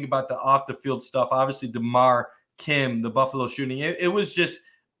 You think about the off the field stuff, obviously Damar, Kim, the Buffalo shooting. It was just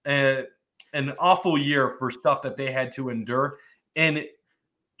an awful year for stuff that they had to endure. And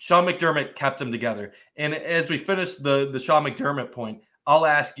Sean McDermott kept them together. And as we finish the Sean McDermott point, I'll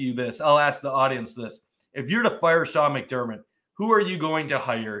ask you this. I'll ask the audience this. If you're to fire Sean McDermott, who are you going to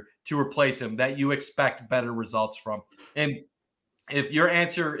hire to replace him that you expect better results from? And if your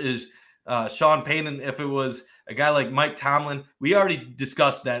answer is Sean Payton, if it was a guy like Mike Tomlin, we already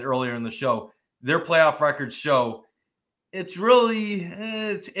discussed that earlier in the show. Their playoff records show it's really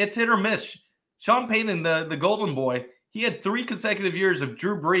it's hit or miss. Sean Payton, the golden boy, he had 3 consecutive years of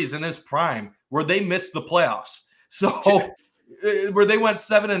Drew Brees in his prime where they missed the playoffs. So where they went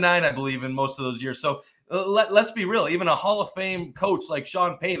 7-9, I believe, in most of those years. So let's be real. Even a Hall of Fame coach like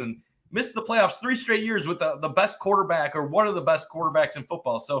Sean Payton missed the playoffs 3 straight years with the best quarterback or one of the best quarterbacks in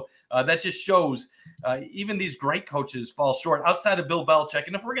football. So that just shows even these great coaches fall short outside of Bill Belichick.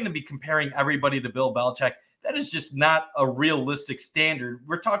 And if we're going to be comparing everybody to Bill Belichick, that is just not a realistic standard.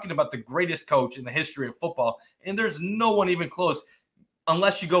 We're talking about the greatest coach in the history of football, and there's no one even close.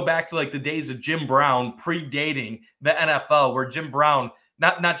 Unless you go back to like the days of Jim Brown predating the NFL, where Jim Brown,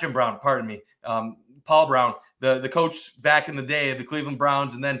 not Jim Brown, pardon me, Paul Brown, the coach back in the day of the Cleveland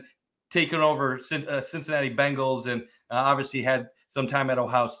Browns, and then taking over Cincinnati Bengals, and obviously had some time at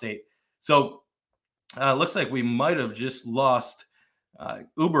Ohio State. So looks like we might have just lost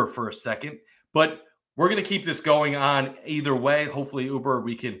Uber for a second, but we're going to keep this going on either way. Hopefully, Uber,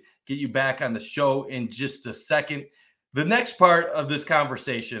 we can get you back on the show in just a second. The next part of this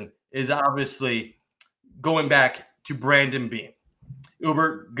conversation is obviously going back to Brandon Beane.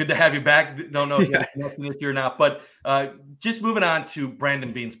 Uber, good to have you back. Don't know if you have a connection with you or not, but just moving on to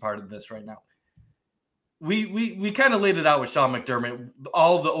Brandon Beane's part of this right now. We kind of laid it out with Sean McDermott,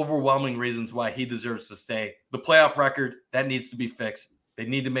 all the overwhelming reasons why he deserves to stay. The playoff record, that needs to be fixed. They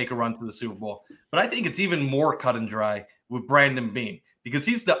need to make a run to the Super Bowl. But I think it's even more cut and dry with Brandon Beane because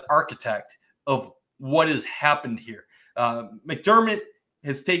he's the architect of what has happened here. McDermott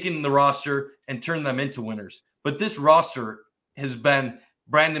has taken the roster and turned them into winners. But this roster has been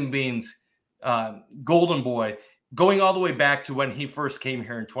Brandon Beane's golden boy going all the way back to when he first came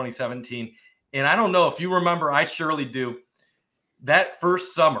here in 2017. And I don't know if you remember, I surely do, that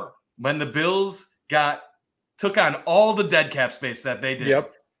first summer when the Bills took on all the dead cap space that they did,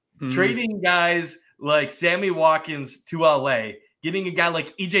 trading guys like Sammy Watkins to LA, getting a guy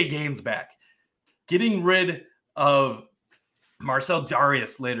like EJ Gaines back, getting rid of Marcel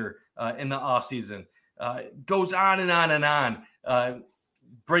Darius later in the offseason, goes on and on and on,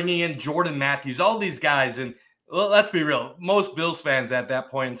 bringing in Jordan Matthews, all these guys. And let's be real, most Bills fans at that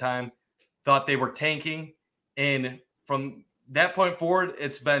point in time thought they were tanking. And from that point forward,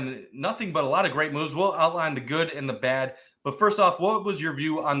 it's been nothing but a lot of great moves. We'll outline the good and the bad. But first off, what was your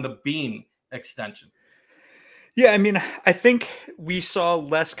view on the Beane extension? Yeah, I mean, I think we saw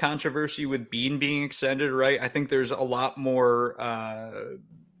less controversy with Beane being extended, right? I think there's a lot more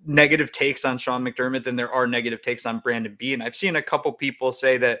negative takes on Sean McDermott than there are negative takes on Brandon Beane. I've seen a couple people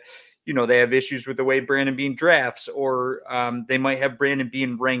say that, they have issues with the way Brandon Beane drafts, or they might have Brandon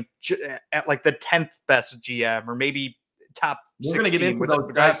Beane ranked at like the 10th best GM, or maybe top 16. We're going to get into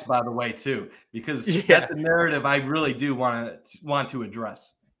those drafts, by the way, too, because that's a narrative I really do want to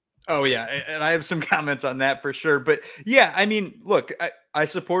address. Oh, yeah, and I have some comments on that for sure. But, yeah, I mean, look, I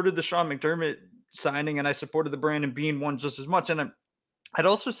supported the Sean McDermott signing, and I supported the Brandon Beane one just as much. And I'd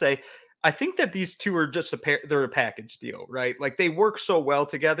also say I think that these two are just they're a package deal, right? Like they work so well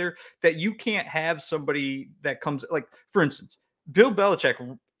together that you can't have somebody that comes like, for instance, Bill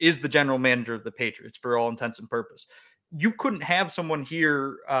Belichick is the general manager of the Patriots for all intents and purposes. You couldn't have someone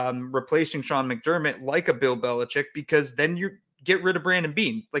here replacing Sean McDermott like a Bill Belichick, because then you get rid of Brandon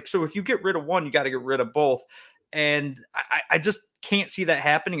Beane. Like, so if you get rid of one, you got to get rid of both. And I just can't see that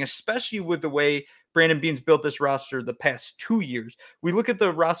happening, especially with the way Brandon Beane's built this roster the past 2 years. We look at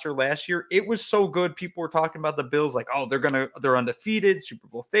the roster last year. It was so good. People were talking about the Bills like, oh, they're undefeated, Super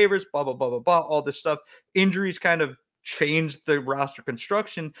Bowl favorites, blah, blah, blah, blah, blah, all this stuff. Injuries kind of changed the roster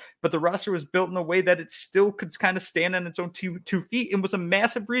construction, but the roster was built in a way that it still could kind of stand on its own two feet, and was a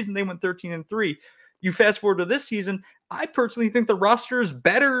massive reason they went 13-3. You fast forward to this season, I personally think the roster is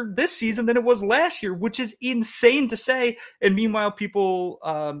better this season than it was last year, which is insane to say. And meanwhile, people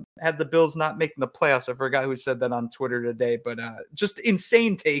had the Bills not making the playoffs. I forgot who said that on Twitter today, but just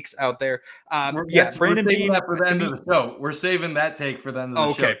insane takes out there. Brandon Beane. For the end of the show. We're saving that take for the end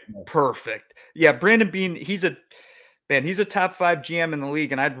of the show. Okay, perfect. Yeah, Brandon Beane, he's a top 5 GM in the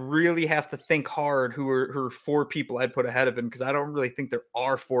league, and I'd really have to think hard who are 4 people I'd put ahead of him, because I don't really think there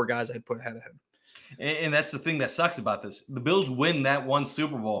are 4 guys I'd put ahead of him. And that's the thing that sucks about this. The Bills win that one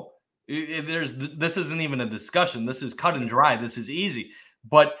Super Bowl. This isn't even a discussion. This is cut and dry. This is easy.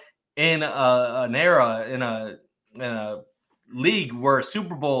 But in an era, in a league where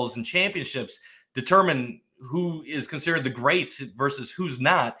Super Bowls and championships determine who is considered the greats versus who's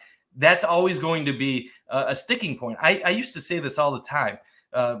not, that's always going to be a sticking point. I used to say this all the time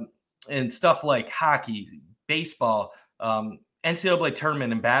in stuff like hockey, baseball, NCAA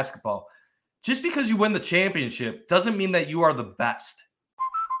tournament, and basketball. Just because you win the championship doesn't mean that you are the best.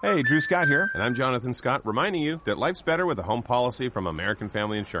 Hey, Drew Scott here, and I'm Jonathan Scott, reminding you that life's better with a home policy from American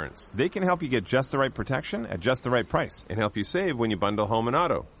Family Insurance. They can help you get just the right protection at just the right price, and help you save when you bundle home and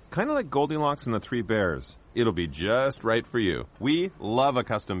auto. Kind of like Goldilocks and the Three Bears. It'll be just right for you. We love a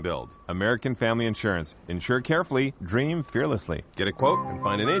custom build. American Family Insurance. Insure carefully, dream fearlessly. Get a quote and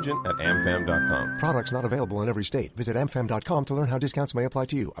find an agent at amfam.com. Products not available in every state. Visit amfam.com to learn how discounts may apply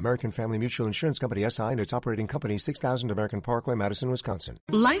to you. American Family Mutual Insurance Company SI and its operating company, 6000 American Parkway, Madison, Wisconsin.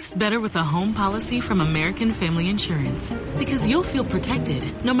 Life's better with a home policy from American Family Insurance, because you'll feel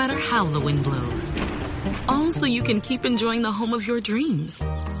protected no matter how the wind blows. All so you can keep enjoying the home of your dreams.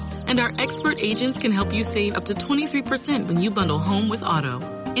 And our expert agents can help you save up to 23% when you bundle home with auto.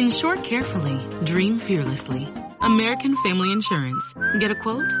 Insure carefully, dream fearlessly. American Family Insurance. Get a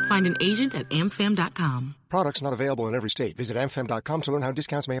quote, find an agent at amfam.com. Products not available in every state. Visit amfam.com to learn how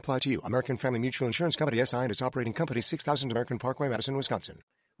discounts may apply to you. American Family Mutual Insurance Company SI and its operating company, 6000 American Parkway, Madison, Wisconsin.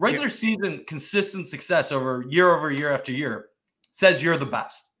 Regular season consistent success over year after year says you're the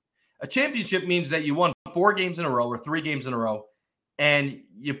best. A championship means that you won 4 games in a row or 3 games in a row, and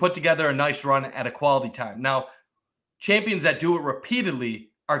you put together a nice run at a quality time. Now, champions that do it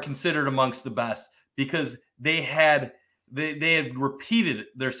repeatedly are considered amongst the best because they had repeated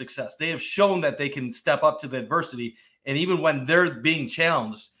their success. They have shown that they can step up to the adversity, and even when they're being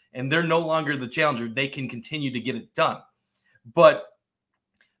challenged and they're no longer the challenger, they can continue to get it done. But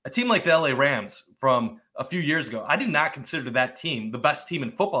a team like the LA Rams from a few years ago, I do not consider that team the best team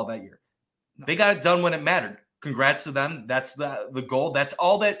in football that year. They got it done when it mattered. Congrats to them. That's the goal. That's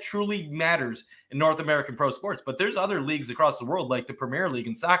all that truly matters in North American pro sports. But there's other leagues across the world, like the Premier League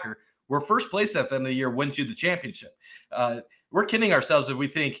in soccer, where first place at the end of the year wins you the championship. We're kidding ourselves if we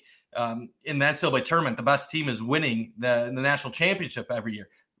think in that NCAA tournament, the best team is winning the national championship every year.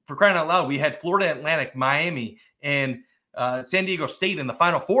 For crying out loud, we had Florida Atlantic, Miami, and San Diego State in the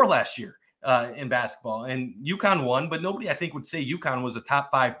Final Four last year in basketball. And UConn won, but nobody, I think, would say UConn was a top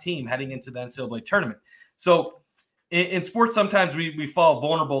 5 team heading into the NCAA tournament. So in sports, sometimes we fall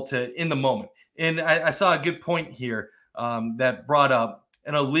vulnerable to in the moment. And I saw a good point here that brought up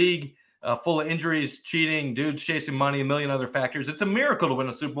in a league full of injuries, cheating, dudes chasing money, a million other factors. It's a miracle to win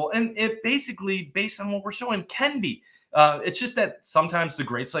a Super Bowl. And it basically, based on what we're showing, can be. It's just that sometimes the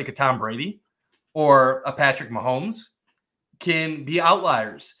greats like a Tom Brady or a Patrick Mahomes can be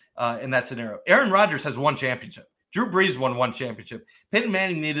outliers in that scenario. Aaron Rodgers has 1 championship. Drew Brees won 1 championship. Peyton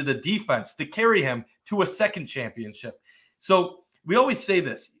Manning needed a defense to carry him to a 2nd championship. So we always say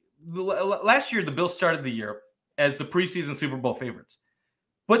this. Last year, the Bills started the year as the preseason Super Bowl favorites.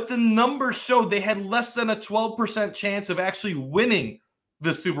 But the numbers showed they had less than a 12% chance of actually winning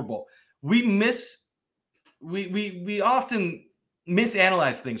the Super Bowl. We often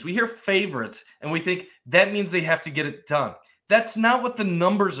misanalyze things. We hear favorites, and we think that means they have to get it done. That's not what the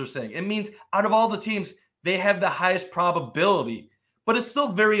numbers are saying. It means out of all the teams, they have the highest probability, but it's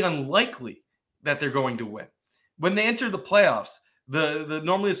still very unlikely that they're going to win. When they enter the playoffs, the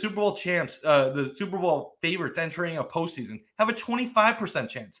normally the Super Bowl champs, the Super Bowl favorites entering a postseason have a 25%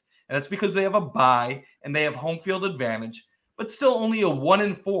 chance. And that's because they have a bye and they have home field advantage, but still only a 1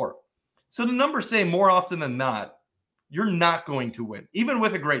 in 4. So the numbers say more often than not, you're not going to win, even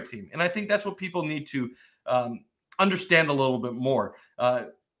with a great team. And I think that's what people need to understand a little bit more.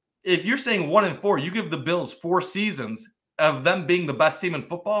 If you're saying 1 in 4, you give the Bills 4 seasons of them being the best team in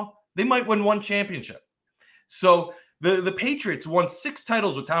football, they might win 1 championship. So the Patriots won 6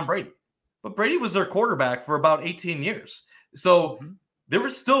 titles with Tom Brady, but Brady was their quarterback for about 18 years. So there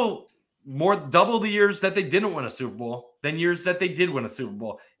was still double the years that they didn't win a Super Bowl than years that they did win a Super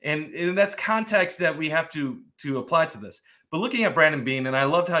Bowl. And that's context that we have to apply to this. But looking at Brandon Beane, and I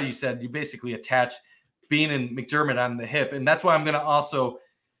loved how you said you basically attached Beane and McDermott on the hip. And that's why I'm going to also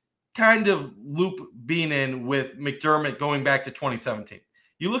kind of loop Beane in with McDermott going back to 2017.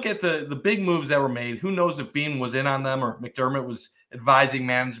 You look at the big moves that were made. Who knows if Beane was in on them or McDermott was advising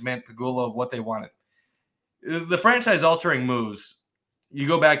management, Pagula, what they wanted. The franchise-altering moves, you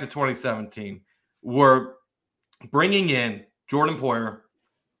go back to 2017, were bringing in Jordan Poyer,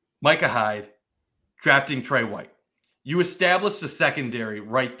 Micah Hyde, drafting Trey White. You established the secondary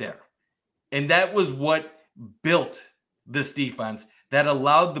right there. And that was what built this defense that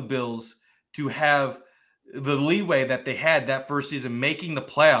allowed the Bills to have the leeway that they had that first season, making the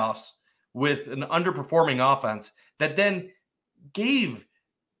playoffs with an underperforming offense that then gave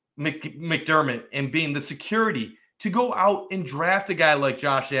McDermott and Beane the security to go out and draft a guy like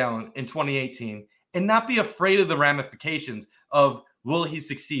Josh Allen in 2018 and not be afraid of the ramifications of will he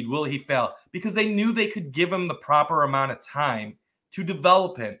succeed, will he fail, because they knew they could give him the proper amount of time to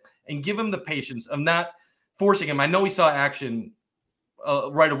develop him and give him the patience of not forcing him. I know he saw action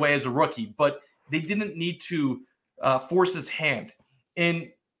right away as a rookie, but they didn't need to force his hand. And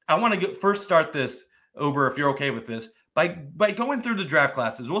I want to first start this, Uber, if you're okay with this, by going through the draft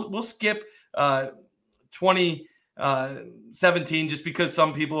classes. We'll skip 2017 just because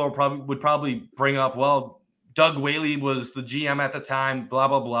some people would probably bring up, well, Doug Whaley was the GM at the time, blah,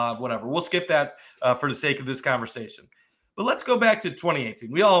 blah, blah, whatever. We'll skip that for the sake of this conversation. But let's go back to 2018.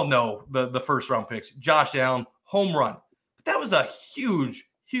 We all know the first round picks. Josh Allen, home run. But that was a huge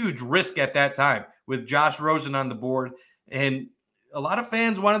risk at that time with Josh Rosen on the board. And a lot of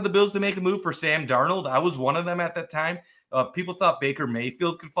fans wanted the Bills to make a move for Sam Darnold. I was one of them at that time. People thought Baker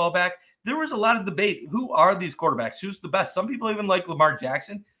Mayfield could fall back. There was a lot of debate. Who are these quarterbacks? Who's the best? Some people even like Lamar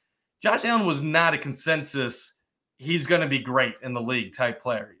Jackson. Josh Allen was not a consensus, he's going to be great in the league type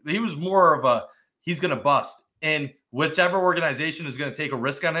player. He was more of a, he's going to bust. And whichever organization is going to take a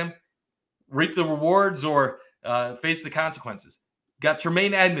risk on him, reap the rewards or face the consequences. Got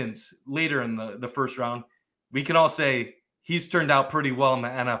Tremaine Edmonds later in the first round. We can all say he's turned out pretty well in the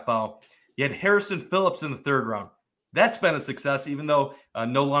NFL. You had Harrison Phillips in the 3rd round. That's been a success, even though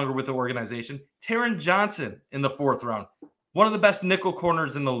no longer with the organization. Taron Johnson in the 4th round, one of the best nickel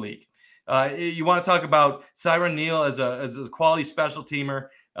corners in the league. You want to talk about Siron Neal as a quality special teamer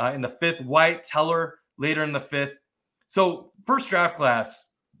in the 5th, Wyatt Teller later in the 5th. So first draft class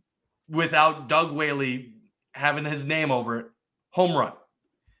without Doug Whaley having his name over it, home run.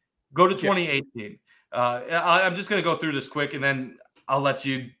 Go to 2018. I'm just going to go through this quick, and then I'll let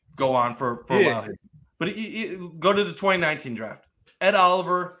you go on for a while here. But go to the 2019 draft. Ed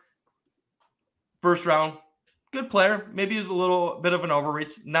Oliver, 1st round, good player. Maybe he's a little bit of an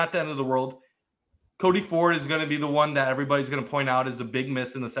overreach. Not the end of the world. Cody Ford is going to be the one that everybody's going to point out as a big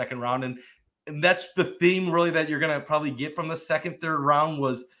miss in the 2nd round. And that's the theme really that you're going to probably get from the 2nd, 3rd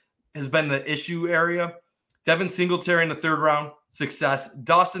round has been the issue area. Devin Singletary in the 3rd round, success.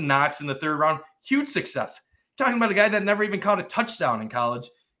 Dawson Knox in the 3rd round, huge success. Talking about a guy that never even caught a touchdown in college,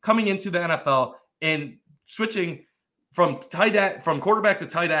 coming into the NFL and switching from quarterback to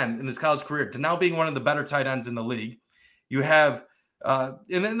tight end in his college career to now being one of the better tight ends in the league. You have, and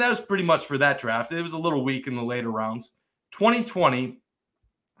then that was pretty much for that draft. It was a little weak in the later rounds. 2020,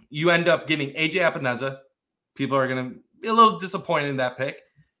 you end up getting AJ Epineza. People are going to be a little disappointed in that pick.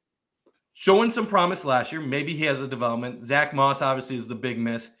 Showing some promise last year. Maybe he has a development. Zach Moss obviously is the big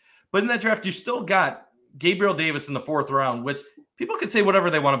miss. But in that draft, you still got Gabriel Davis in the 4th round, which people can say whatever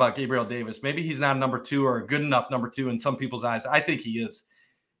they want about Gabriel Davis. Maybe he's not a number 2 or a good enough number 2 in some people's eyes. I think he is.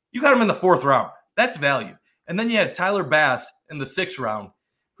 You got him in the 4th round. That's value. And then you had Tyler Bass in the 6th round,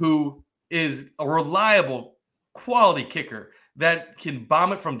 who is a reliable, quality kicker that can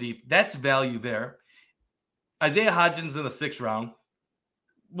bomb it from deep. That's value there. Isaiah Hodgins in the 6th round.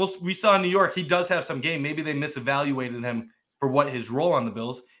 We saw in New York, he does have some game. Maybe they misevaluated him for what his role on the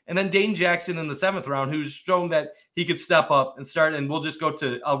Bills. And then Dane Jackson in the 7th round, who's shown that he could step up and start. And we'll just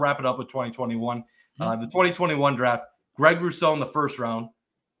I'll wrap it up with 2021. The 2021 draft, Greg Rousseau in the 1st round.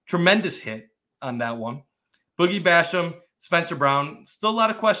 Tremendous hit on that one. Boogie Basham, Spencer Brown, still a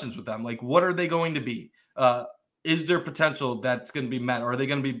lot of questions with them. Like, what are they going to be? Is there potential that's going to be met? Or are they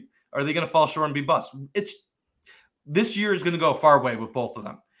going to fall short and be bust? This year is going to go a far way with both of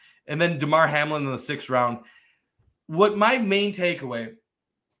them. And then DeMar Hamlin in the 6th round. What my main takeaway,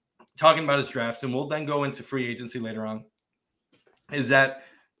 talking about his drafts, and we'll then go into free agency later on, is that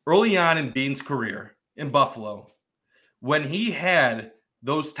early on in Beane's career in Buffalo, when he had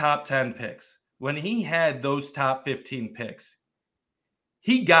those top 10 picks, when he had those top 15 picks,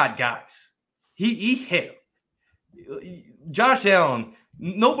 he got guys. He hit them. Josh Allen,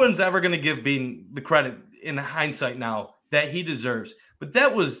 no one's ever going to give Beane the credit in hindsight now that he deserves. But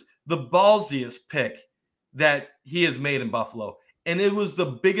that was the ballsiest pick that he has made in Buffalo. And it was the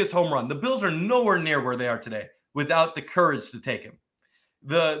biggest home run. The Bills are nowhere near where they are today without the courage to take him.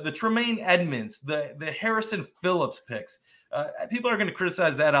 The Tremaine Edmonds, the Harrison Phillips picks. People are going to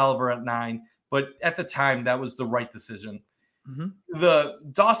criticize Ed Oliver at 9, but at the time, that was the right decision. Mm-hmm. The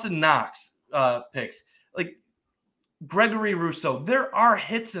Dawson Knox picks, like Gregory Rousseau, there are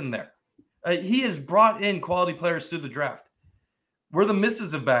hits in there. He has brought in quality players through the draft. Where the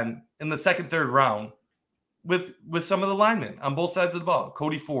misses have been in the 2nd, 3rd round with some of the linemen on both sides of the ball.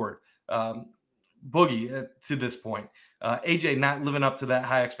 Cody Ford, Boogie to this point. AJ not living up to that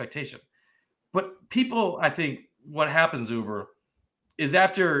high expectation. But people, I think, what happens, Uber, is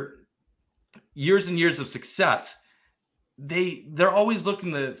after years and years of success, they're always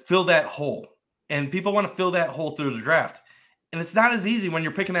looking to fill that hole. And people want to fill that hole through the draft. And it's not as easy when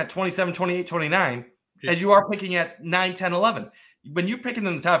you're picking at 27, 28, 29 as you are picking at 9, 10, 11. When you're picking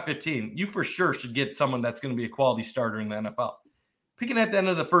in the top 15, you for sure should get someone that's going to be a quality starter in the NFL. Picking at the end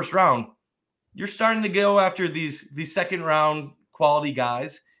of the 1st round, you're starting to go after these 2nd round quality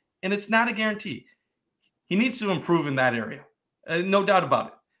guys, and it's not a guarantee. He needs to improve in that area, no doubt about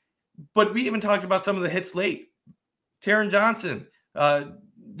it. But we even talked about some of the hits late. Taron Johnson,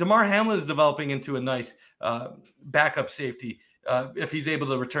 DeMar Hamlin is developing into a nice backup safety if he's able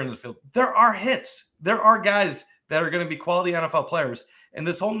to return to the field. There are hits. There are guys that are going to be quality NFL players. And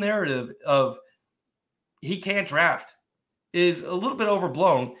this whole narrative of he can't draft is a little bit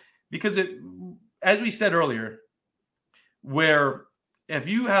overblown because as we said earlier, where if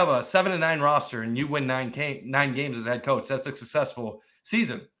you have a 7-9 roster and you win 9 games as head coach, that's a successful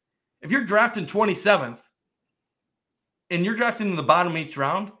season. If you're drafting 27th and you're drafting in the bottom each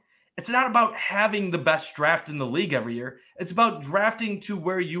round, it's not about having the best draft in the league every year. It's about drafting to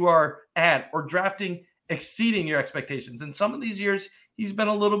where you are at or drafting exceeding your expectations. And some of these years, he's been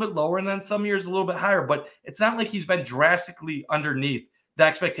a little bit lower, and then some years a little bit higher. But it's not like he's been drastically underneath the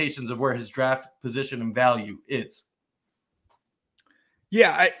expectations of where his draft position and value is.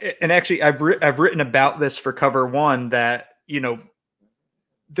 Yeah, I've written about this for Cover One that,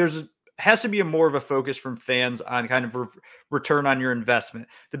 has to be more of a focus from fans on kind of return on your investment.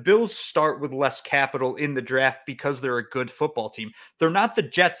 The Bills start with less capital in the draft because they're a good football team. They're not the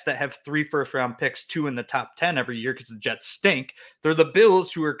Jets that have 3 first-round picks, 2 in the top 10 every year because the Jets stink. They're the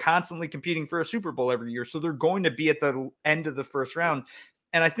Bills who are constantly competing for a Super Bowl every year, so they're going to be at the end of the first round.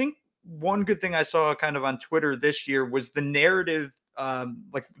 And I think one good thing I saw kind of on Twitter this year was the narrative,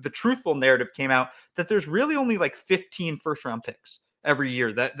 like the truthful narrative came out that there's really only like 15 first-round picks every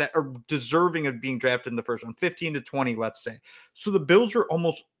year that are deserving of being drafted in the first round, 15 to 20, let's say. So the Bills are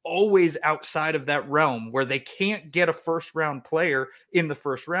almost always outside of that realm where they can't get a first round player in the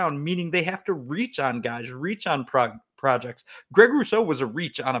first round, meaning they have to reach on guys, reach on projects. Greg Rousseau was a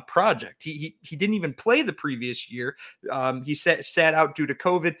reach on a project. He didn't even play the previous year. He sat out due to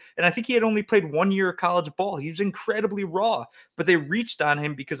COVID, and I think he had only played 1 year of college ball. He was incredibly raw, but they reached on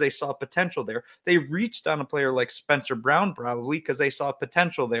him because they saw potential there. They reached on a player like Spencer Brown probably because they saw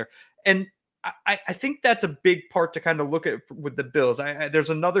potential there. And I think that's a big part to kind of look at with the Bills. There's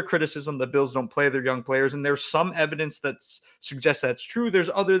another criticism: the Bills don't play their young players, and there's some evidence that suggests that's true.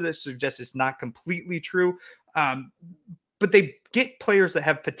 There's other that suggests it's not completely true. But they get players that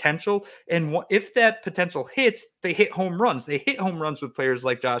have potential, and if that potential hits, they hit home runs. They hit home runs with players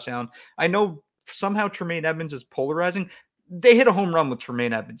like Josh Allen. I know somehow Tremaine Edmunds is polarizing. They hit a home run with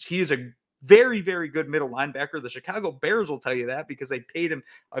Tremaine Edmunds. He is a very, very good middle linebacker. The Chicago Bears will tell you that because they paid him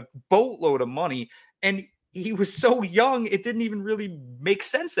a boatload of money, and he was so young, it didn't even really make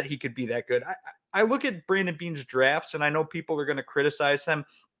sense that he could be that good. I look at Brandon Beane's drafts, and I know people are going to criticize him,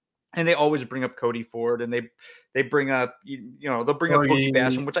 and they always bring up Cody Ford, and they bring up, they'll bring up Boogie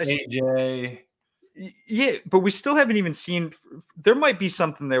Basham, which AJ. Yeah, but we still haven't even seen. There might be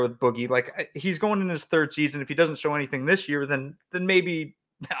something there with Boogie. Like, he's going in his 3rd season. If he doesn't show anything this year, then maybe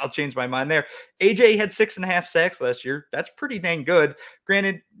I'll change my mind there. AJ had 6.5 sacks last year. That's pretty dang good.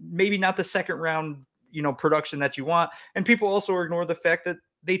 Granted, maybe not the second round, production that you want. And people also ignore the fact that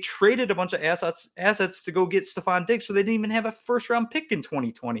they traded a bunch of assets to go get Stephon Diggs, so they didn't even have a first round pick in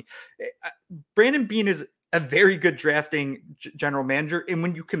 2020. Brandon Beane is a very good drafting general manager. And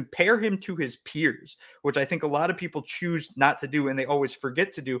when you compare him to his peers, which I think a lot of people choose not to do, and they always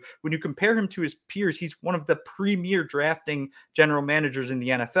forget to do, when you compare him to his peers, he's one of the premier drafting general managers in the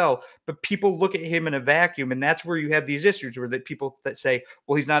NFL. But people look at him in a vacuum, and that's where you have these issues where that people that say,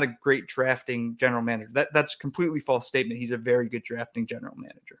 well, he's not a great drafting general manager. That's a completely false statement. He's a very good drafting general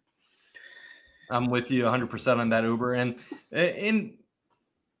manager. I'm with you 100% on that, Uber. And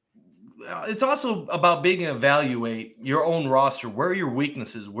it's also about being able to evaluate your own roster. Where are your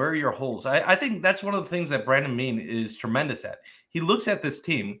weaknesses? Where are your holes? I think that's one of the things that Brandon Beane is tremendous at. He looks at this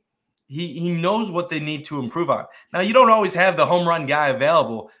team. He knows what they need to improve on. Now, you don't always have the home run guy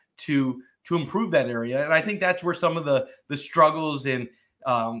available to improve that area. And I think that's where some of the struggles and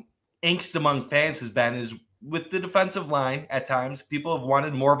angst among fans has been, is with the defensive line. At times, people have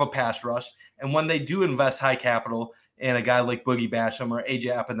wanted more of a pass rush. And when they do invest high capital and a guy like Boogie Basham or AJ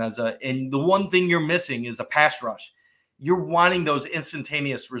Epineza, and the one thing you're missing is a pass rush, you're wanting those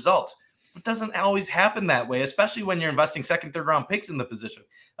instantaneous results. It doesn't always happen that way, especially when you're investing second, third round picks in the position.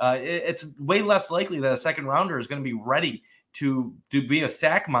 It's way less likely that a second rounder is going to be ready to be a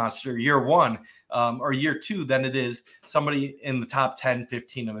sack monster year 1 or year 2 than it is somebody in the top 10,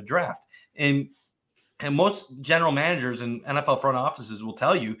 15 of a draft. And most general managers and NFL front offices will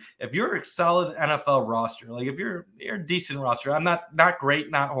tell you, if you're a solid NFL roster, like if you're a decent roster, I'm not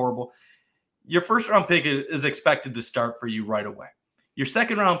great, not horrible, your first round pick is expected to start for you right away. Your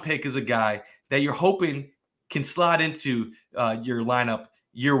second round pick is a guy that you're hoping can slot into your lineup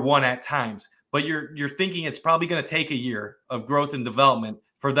year 1 at times, but you're thinking it's probably going to take a year of growth and development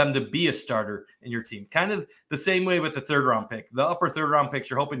for them to be a starter in your team. Kind of the same way with the third round pick. The upper third round picks,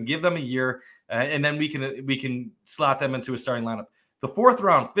 you're hoping to give them a year, and then we can slot them into a starting lineup. The fourth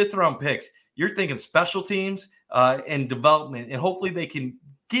round, fifth round picks, you're thinking special teams and development, and hopefully they can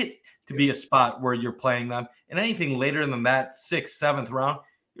get to be a spot where you're playing them. And anything later than that, 6th, 7th round,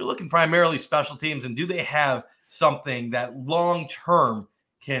 you're looking primarily special teams, and do they have something that long term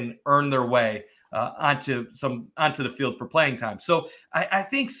can earn their way onto the field for playing time. So I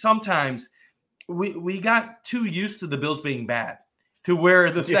think sometimes we got too used to the Bills being bad, to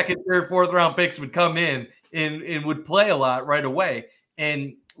where the second, third, fourth round picks would come in and would play a lot right away.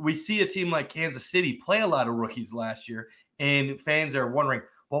 And we see a team like Kansas City play a lot of rookies last year, and fans are wondering,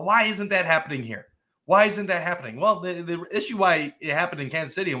 well, why isn't that happening here? Why isn't that happening? Well, the issue why it happened in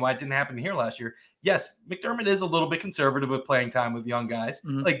Kansas City and why it didn't happen here last year, yes, McDermott is a little bit conservative with playing time with young guys.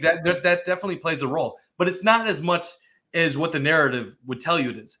 Mm-hmm. Like that definitely plays a role. But it's not as much as what the narrative would tell you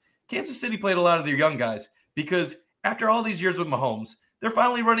it is. Kansas City played a lot of their young guys because after all these years with Mahomes, they're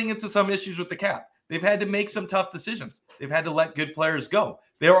finally running into some issues with the cap. They've had to make some tough decisions. They've had to let good players go.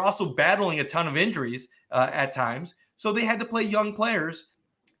 They were also battling a ton of injuries at times, so they had to play young players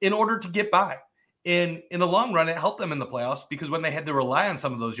in order to get by. In the long run, it helped them in the playoffs because when they had to rely on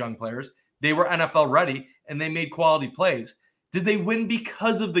some of those young players, they were NFL ready and they made quality plays. Did they win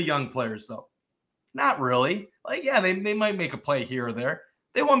because of the young players, though? Not really. Like, yeah, they might make a play here or there.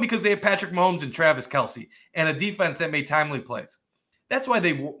 They won because they had Patrick Mahomes and Travis Kelce and a defense that made timely plays. That's why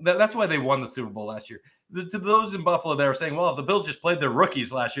they won the Super Bowl last year. To those in Buffalo, they were saying, well, if the Bills just played their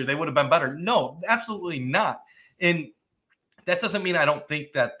rookies last year, they would have been better. No, absolutely not. And that doesn't mean I don't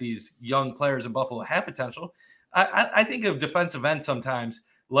think that these young players in Buffalo have potential. I think of defensive end sometimes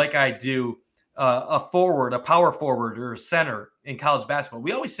like I do a forward, a power forward, or a center in college basketball.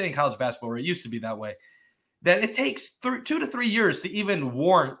 We always say in college basketball, or it used to be that way, that it takes 2 to 3 years to even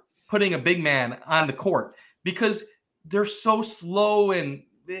warrant putting a big man on the court because they're so slow and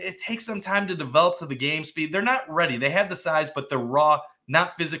it takes them time to develop to the game speed. They're not ready. They have the size, but they're raw,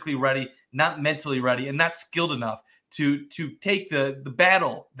 not physically ready, not mentally ready, and not skilled enough to take the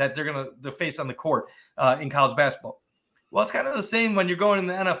battle that they're going to face on the court in college basketball. Well, it's kind of the same when you're going in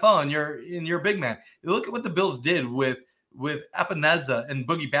the NFL and you're a big man. You look at what the Bills did with Epineza and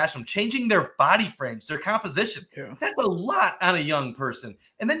Boogie Basham, changing their body frames, their composition. Yeah. That's a lot on a young person.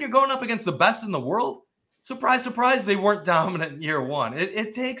 And then you're going up against the best in the world. Surprise, surprise, they weren't dominant in year one.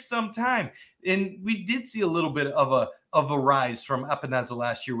 It takes some time. And we did see a little bit of a rise from Epineza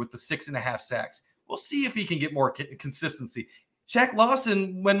last year with the 6.5 sacks. We'll see if he can get more consistency. Shaq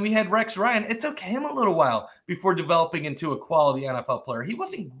Lawson, when we had Rex Ryan, it took him a little while before developing into a quality NFL player. He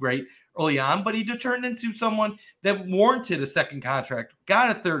wasn't great early on, but he turned into someone that warranted a second contract,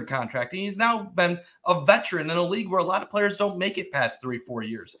 got a third contract, and he's now been a veteran in a league where a lot of players don't make it past 3-4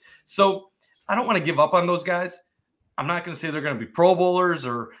 years. So I don't want to give up on those guys. I'm not going to say they're going to be Pro Bowlers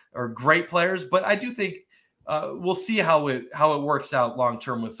or great players, but I do think we'll see how it works out long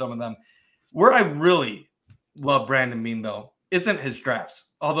term with some of them. Where I really love Brandon Beane, though, isn't his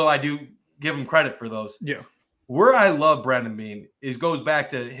drafts, although I do give him credit for those. Yeah. Where I love Brandon Beane goes back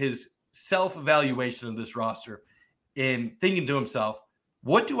to his self-evaluation of this roster and thinking to himself,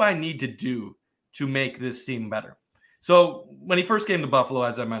 what do I need to do to make this team better? So when he first came to Buffalo,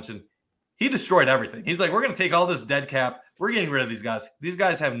 as I mentioned, he destroyed everything. He's like, we're going to take all this dead cap. We're getting rid of these guys. These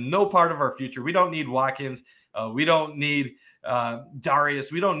guys have no part of our future. We don't need Watkins. We don't need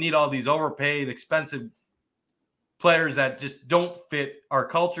Darius. We don't need all these overpaid, expensive players that just don't fit our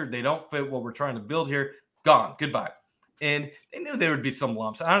culture. They don't fit what we're trying to build here. Gone. Goodbye. And they knew there would be some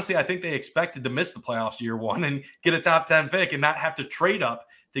lumps. Honestly, I think they expected to miss the playoffs year one and get a top 10 pick and not have to trade up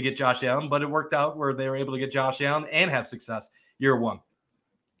to get Josh Allen, but it worked out where they were able to get Josh Allen and have success year one.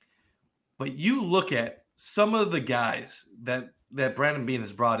 But you look at some of the guys that Brandon Beane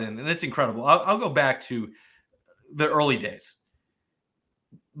has brought in, and it's incredible. I'll go back to the early days.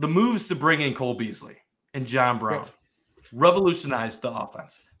 The moves to bring in Cole Beasley and John Brown revolutionized the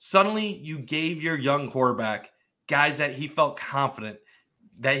offense. Suddenly, you gave your young quarterback guys that he felt confident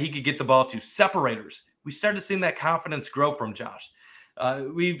that he could get the ball to, separators. We started seeing that confidence grow from Josh.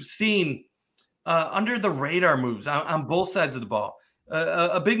 We've seen under the radar moves on both sides of the ball.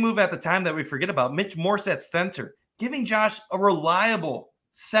 A big move at the time that we forget about, Mitch Morse at center, giving Josh a reliable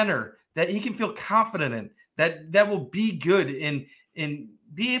center that he can feel confident in, that will be good in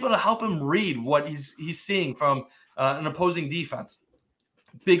be able to help him read what he's seeing from an opposing defense.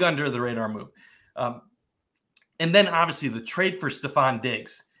 Big under the radar move. And then obviously the trade for Stephon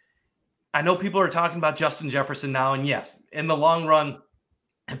Diggs. I know people are talking about Justin Jefferson now, and yes, in the long run,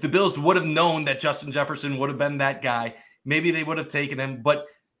 if the Bills would have known that Justin Jefferson would have been that guy, maybe they would have taken him. But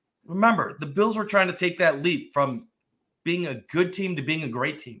remember, the Bills were trying to take that leap from being a good team to being a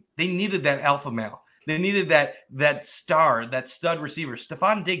great team. They needed that alpha male. They needed that star, that stud receiver.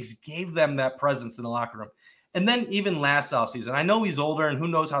 Stephon Diggs gave them that presence in the locker room. And then even last offseason, I know he's older and who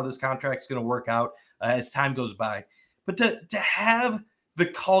knows how this contract is going to work out as time goes by. But to have the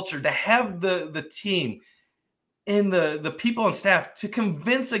culture, to have the team and the people and staff to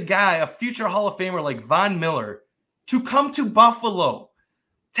convince a guy, a future Hall of Famer like Von Miller, to come to Buffalo.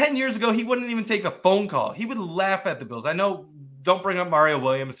 10 years ago, he wouldn't even take a phone call. He would laugh at the Bills. I know, don't bring up Mario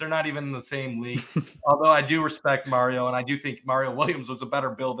Williams. They're not even in the same league. Although I do respect Mario, and I do think Mario Williams was a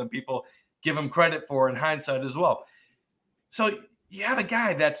better build than people give him credit for in hindsight as well. So you have a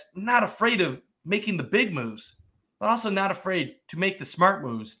guy that's not afraid of making the big moves, but also not afraid to make the smart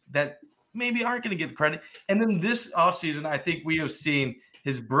moves that maybe aren't going to get the credit. And then this offseason, I think we have seen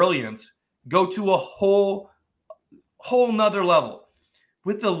his brilliance go to a whole whole nother level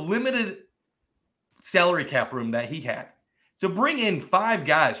with the limited salary cap room that he had to bring in 4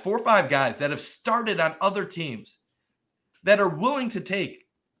 or 5 guys that have started on other teams that are willing to take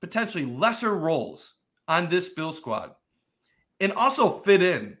potentially lesser roles on this Bill squad and also fit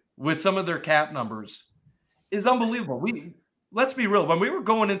in with some of their cap numbers is unbelievable. Let's be real. When we were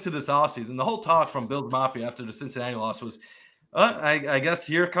going into this offseason, the whole talk from Bills Mafia after the Cincinnati loss was, I guess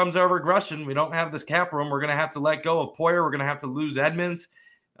here comes our regression. We don't have this cap room. We're going to have to let go of Poyer. We're going to have to lose Edmonds.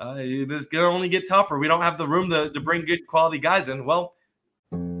 This is going to only get tougher. We don't have the room to bring good quality guys in. Well,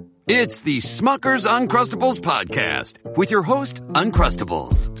 it's the Smucker's Uncrustables podcast with your host,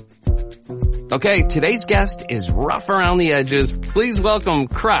 Uncrustables. Okay, today's guest is rough around the edges. Please welcome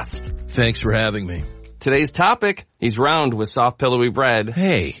Crust. Thanks for having me. Today's topic, he's round with soft pillowy bread.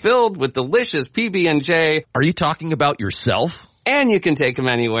 Hey. Filled with delicious PB&J. Are you talking about yourself? And you can take him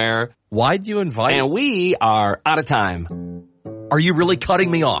anywhere. Why'd you invite? And we are out of time. Are you really cutting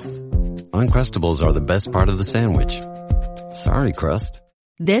me off? Uncrustables are the best part of the sandwich. Sorry, Crust.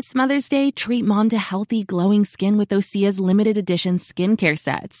 This Mother's Day, treat mom to healthy, glowing skin with Osea's limited edition skincare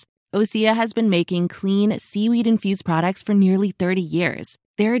sets. Osea has been making clean, seaweed-infused products for nearly 30 years.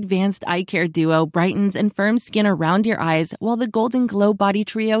 Their advanced eye care duo brightens and firms skin around your eyes, while the Golden Glow Body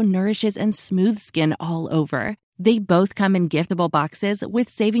Trio nourishes and smooths skin all over. They both come in giftable boxes with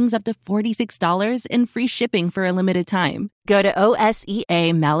savings up to $46 and free shipping for a limited time. Go to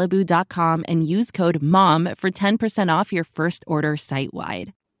OSEAMalibu.com and use code MOM for 10% off your first order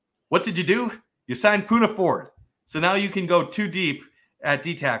site-wide. What did you do? You signed Poona Ford. So now you can go 2 deep at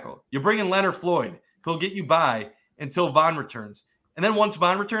D-tackle. You bring in Leonard Floyd. He'll get you by until Vaughn returns. And then once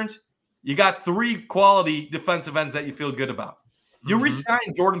Vaughn returns, you got 3 quality defensive ends that you feel good about. You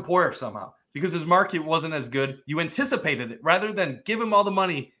re-signed Jordan Poyer somehow because his market wasn't as good. You anticipated it. Rather than give him all the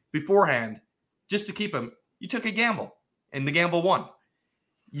money beforehand just to keep him, you took a gamble, and the gamble won.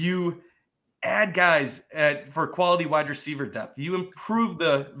 You add guys for quality wide receiver depth. You improve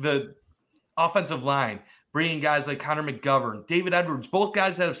the offensive line, bringing guys like Connor McGovern, David Edwards, both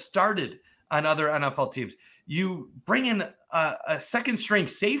guys that have started on other NFL teams. You bring in a second-string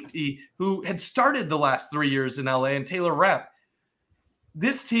safety who had started the last 3 years in LA, and Taylor Rapp.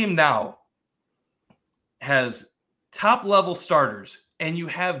 This team now has top-level starters, and you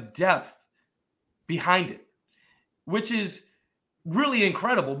have depth behind it, which is really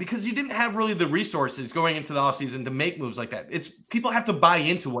incredible because you didn't have really the resources going into the offseason to make moves like that. It's people have to buy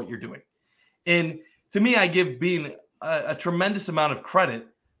into what you're doing. And to me, I give Beane a tremendous amount of credit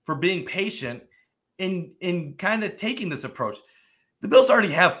for being patient in kind of taking this approach. The Bills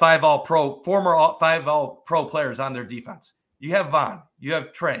already have former 5 All-Pro players on their defense. You have Vaughn, you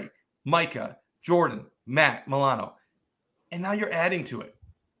have Trey, Micah, Jordan, Matt, Milano, and now you're adding to it.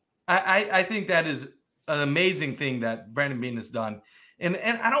 I think that is an amazing thing that Brandon Beane has done. And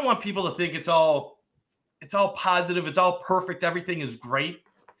I don't want people to think it's all positive, it's all perfect, everything is great.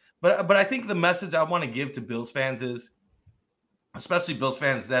 But I think the message I want to give to Bills fans is, especially Bills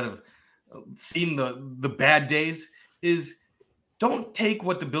fans that have seen the bad days, is don't take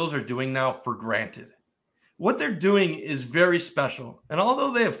what the Bills are doing now for granted. What they're doing is very special. And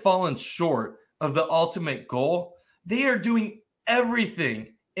although they have fallen short of the ultimate goal, they are doing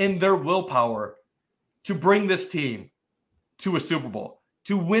everything in their willpower to bring this team to a Super Bowl,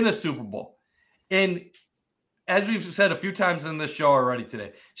 to win a Super Bowl. And as we've said a few times in this show already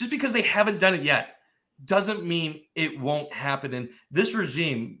today, just because they haven't done it yet doesn't mean it won't happen. And this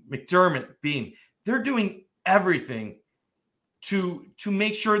regime, McDermott, Beane, they're doing everything to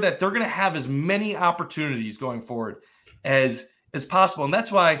make sure that they're going to have as many opportunities going forward as possible. And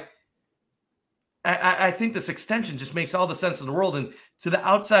that's why I think this extension just makes all the sense in the world. And to the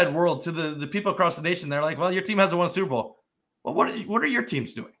outside world, to the people across the nation, they're like, well, your team hasn't won a Super Bowl. Well, what are your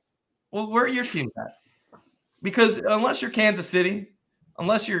teams doing? Well, where are your teams at? Because unless you're Kansas City,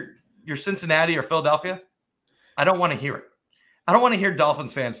 unless you're Cincinnati or Philadelphia, I don't want to hear it. I don't want to hear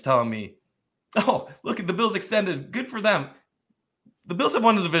Dolphins fans telling me, oh, look at the Bills extended. Good for them. The Bills have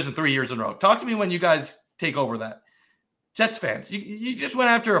won the division 3 years in a row. Talk to me when you guys take over that. Jets fans, you just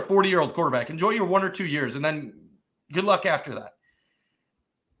went after a 40-year-old quarterback. Enjoy your 1 or 2 years, and then good luck after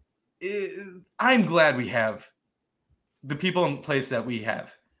that. I'm glad we have the people in place that we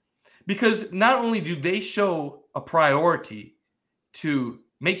have. Because not only do they show a priority to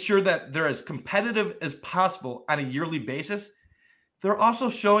make sure that they're as competitive as possible on a yearly basis, they're also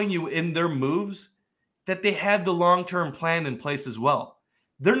showing you in their moves that they have the long-term plan in place as well.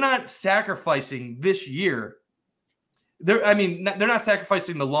 They're not sacrificing this year. They're not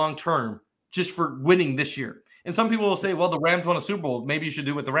sacrificing the long-term just for winning this year. And some people will say, well, the Rams won a Super Bowl. Maybe you should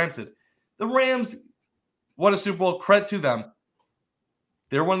do what the Rams did. The Rams won a Super Bowl, credit to them.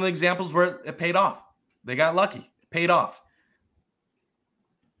 They're one of the examples where it paid off. They got lucky. It paid off.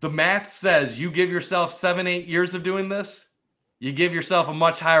 The math says you give yourself 7-8 years of doing this, you give yourself a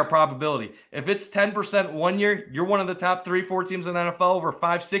much higher probability. If it's 10% 1 year, you're one of the top 3-4 teams in the NFL over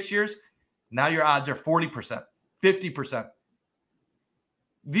 5-6 years. Now your odds are 40%, 50%.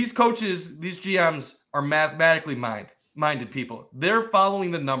 These coaches, these GMs are mathematically minded people. They're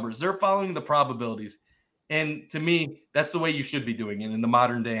following the numbers. They're following the probabilities. And to me, that's the way you should be doing it in the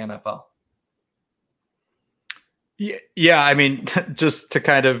modern day NFL. Yeah. I mean, just to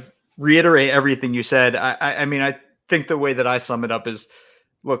kind of reiterate everything you said, I mean, I think the way that I sum it up is,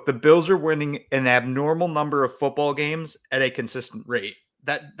 look, the Bills are winning an abnormal number of football games at a consistent rate.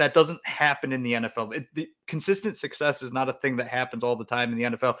 That doesn't happen in the NFL. The consistent success is not a thing that happens all the time in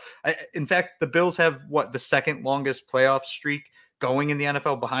the NFL. In fact, the Bills have the second longest playoff streak going in the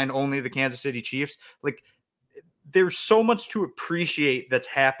NFL, behind only the Kansas City Chiefs. Like, there's so much to appreciate that's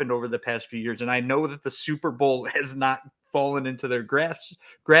happened over the past few years. And I know that the Super Bowl has not fallen into their grasp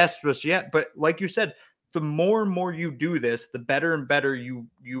just yet. But like you said, the more and more you do this, the better and better you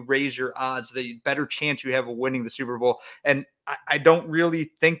raise your odds, the better chance you have of winning the Super Bowl. And I don't really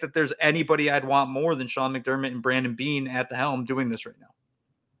think that there's anybody I'd want more than Sean McDermott and Brandon Beane at the helm doing this right now.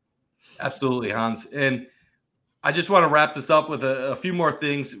 Absolutely, Hans. And I just want to wrap this up with a few more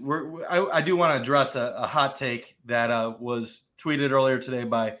things. I do want to address a hot take that was tweeted earlier today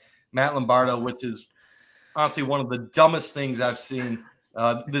by Matt Lombardo, which is honestly one of the dumbest things I've seen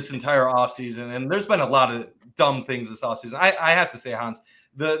this entire offseason. And there's been a lot of dumb things this offseason. I have to say, Hans,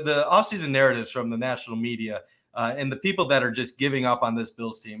 the offseason narratives from the national media and the people that are just giving up on this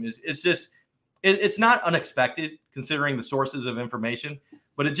Bills team it's not unexpected considering the sources of information,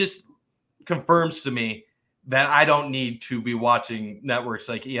 but it just confirms to me that I don't need to be watching networks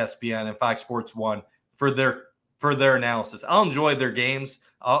like ESPN and Fox Sports 1 for their analysis. I'll enjoy their games.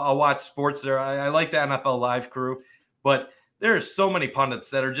 I'll watch sports there. I like the NFL Live crew, but there are so many pundits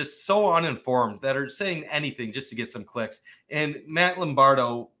that are just so uninformed that are saying anything just to get some clicks. And Matt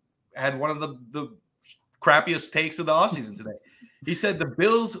Lombardo had one of the crappiest takes of the offseason today. He said the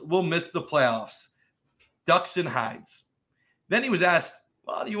Bills will miss the playoffs. Ducks and hides. Then he was asked,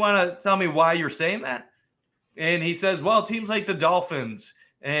 well, do you want to tell me why you're saying that? And he says, well, teams like the Dolphins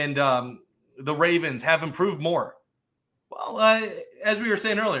and the Ravens have improved more. Well, as we were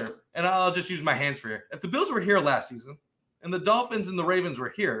saying earlier, and I'll just use my hands for here. If the Bills were here last season and the Dolphins and the Ravens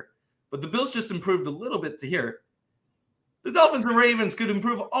were here, but the Bills just improved a little bit to here, the Dolphins and Ravens could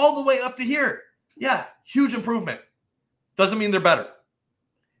improve all the way up to here. Yeah, huge improvement. Doesn't mean they're better.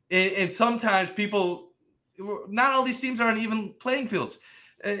 And sometimes not all these teams are on even playing fields.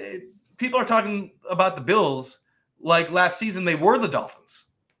 People are talking about the Bills like last season they were the Dolphins,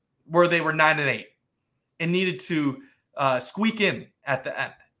 where they were 9-8 and needed to squeak in at the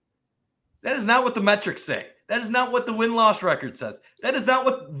end. That is not what the metrics say. That is not what the win-loss record says. That is not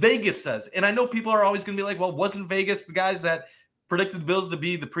what Vegas says. And I know people are always going to be like, well, wasn't Vegas the guys that predicted the Bills to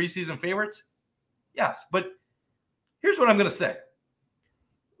be the preseason favorites? Yes, but here's what I'm going to say.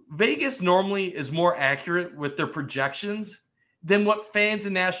 Vegas normally is more accurate with their projections than what fans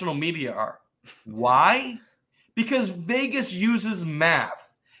and national media are. Why? Because Vegas uses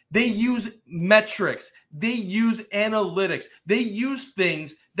math. They use metrics. They use analytics. They use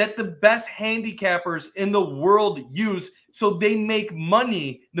things that the best handicappers in the world use, so they make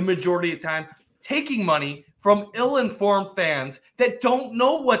money the majority of the time, taking money from ill-informed fans that don't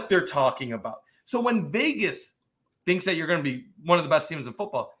know what they're talking about. So when Vegas thinks that you're going to be one of the best teams in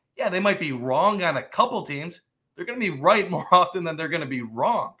football, yeah, they might be wrong on a couple teams. They're going to be right more often than they're going to be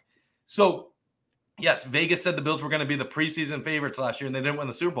wrong. So, yes, Vegas said the Bills were going to be the preseason favorites last year, and they didn't win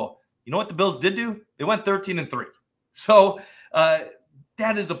the Super Bowl. You know what the Bills did do? They went 13-3. So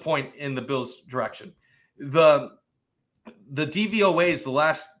that is a point in the Bills' direction. The DVOAs the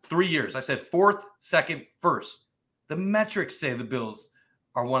last 3 years, I said fourth, second, first. The metrics say the Bills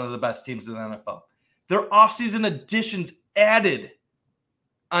are one of the best teams in the NFL. Their offseason additions added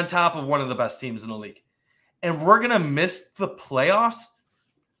on top of one of the best teams in the league. And we're going to miss the playoffs?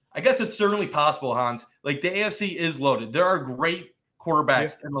 I guess it's certainly possible, Hans. Like, the AFC is loaded. There are great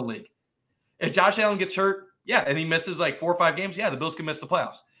quarterbacks in the league. If Josh Allen gets hurt, yeah, and he misses like 4 or 5 games, yeah, the Bills can miss the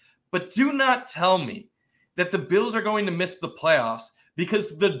playoffs. But do not tell me that the Bills are going to miss the playoffs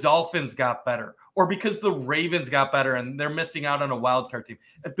because the Dolphins got better or because the Ravens got better and they're missing out on a wild card team.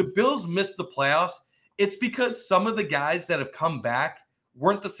 If the Bills miss the playoffs, it's because some of the guys that have come back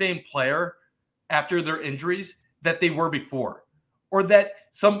weren't the same player after their injuries that they were before, or that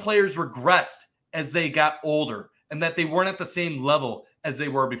some players regressed as they got older and that they weren't at the same level as they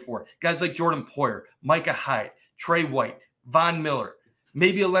were before. Guys like Jordan Poyer, Micah Hyde, Trey White, Von Miller,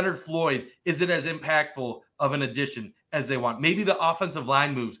 maybe a Leonard Floyd isn't as impactful of an addition as they want. Maybe the offensive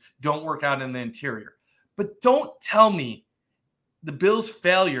line moves don't work out in the interior. But don't tell me the Bills'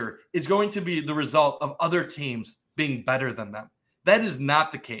 failure is going to be the result of other teams being better than them. That is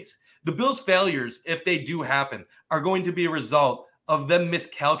not the case. The Bills' failures, if they do happen, are going to be a result of them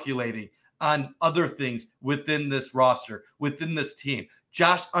miscalculating on other things within this roster, within this team.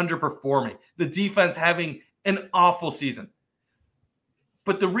 Josh underperforming, the defense having an awful season.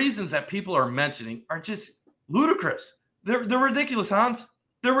 But the reasons that people are mentioning are just ludicrous. They're ridiculous, Hans.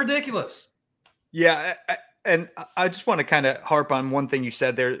 They're ridiculous. Yeah, and I just want to kind of harp on one thing you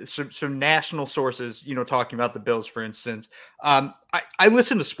said there. So national sources, talking about the Bills, for instance. I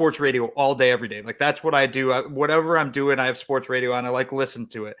listen to sports radio all day, every day. Like, that's what I do. Whatever I'm doing, I have sports radio on. I like listen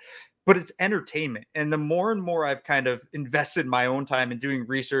to it. But it's entertainment. And the more and more I've kind of invested my own time in doing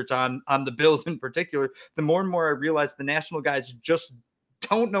research on the Bills in particular, the more and more I realize the national guys just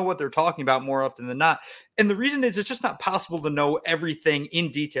don't know what they're talking about more often than not. And the reason is it's just not possible to know everything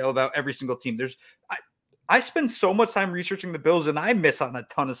in detail about every single team. I spend so much time researching the Bills and I miss on a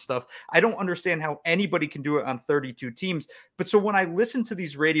ton of stuff. I don't understand how anybody can do it on 32 teams. But so when I listen to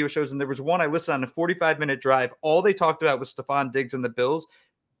these radio shows, and there was one I listened on a 45-minute drive, all they talked about was Stephon Diggs and the Bills.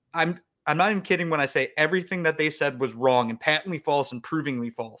 I'm not even kidding when I say everything that they said was wrong and patently false and provingly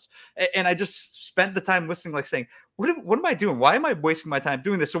false. And I just spent the time listening, like saying, what am I doing? Why am I wasting my time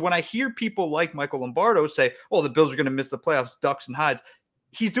doing this? So when I hear people like Michael Lombardo say, oh, the Bills are going to miss the playoffs, ducks and hides,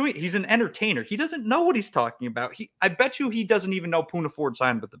 he's an entertainer. He doesn't know what he's talking about. I bet you he doesn't even know Poona Ford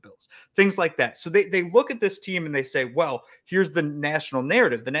signed with the Bills, things like that. So they look at this team and they say, well, here's the national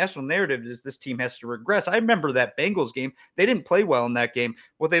narrative. The national narrative is this team has to regress. I remember that Bengals game. They didn't play well in that game.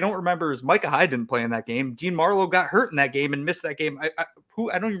 What they don't remember is Micah Hyde didn't play in that game. Dean Marlowe got hurt in that game and missed that game. I don't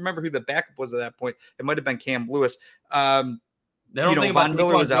even remember who the backup was at that point. It might've been Cam Lewis. They don't think about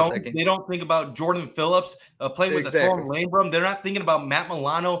Miller was out that game. They don't think about Jordan Phillips playing with the torn labrum. They're not thinking about Matt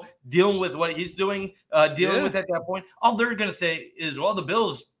Milano dealing with what he's doing, with at that point. All they're going to say is, well, the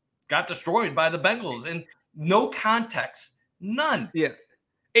Bills got destroyed by the Bengals, and no context, none. Yeah,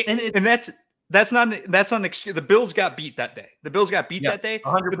 and that's not an excuse. The Bills got beat that day. The Bills got beat that day.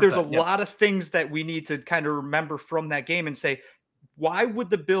 But there's a lot of things that we need to kind of remember from that game and say, why wouldn't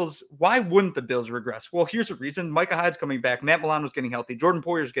the Bills regress? Well, here's the reason. Micah Hyde's coming back. Matt Milano's getting healthy. Jordan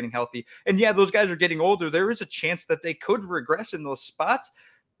Poyer's getting healthy. And yeah, those guys are getting older. There is a chance that they could regress in those spots.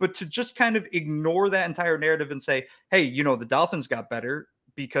 But to just kind of ignore that entire narrative and say, hey, the Dolphins got better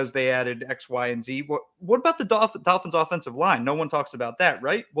because they added X, Y, and Z. What about the Dolphins offensive line? No one talks about that,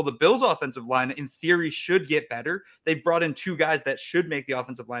 right? Well, the Bills offensive line, in theory, should get better. They brought in two guys that should make the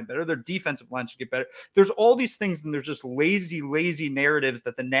offensive line better. Their defensive line should get better. There's all these things, and there's just lazy narratives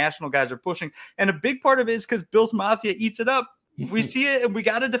that the national guys are pushing. And a big part of it is because Bills Mafia eats it up. We see it, and we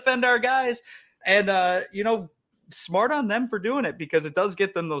got to defend our guys. And, smart on them for doing it, because it does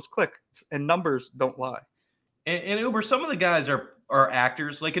get them those clicks, and numbers don't lie. And Uber, some of the guys are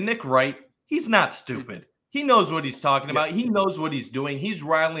actors, like a Nick Wright. He's not stupid. He knows what he's talking about. He knows what he's doing. He's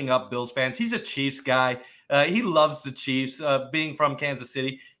riling up Bills fans. He's a Chiefs guy. He loves the Chiefs, being from Kansas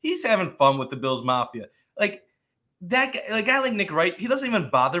City. He's having fun with the Bills Mafia. Like that guy, a guy like Nick Wright, he doesn't even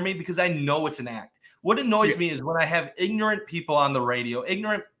bother me because I know it's an act. What annoys me is when I have ignorant people on the radio,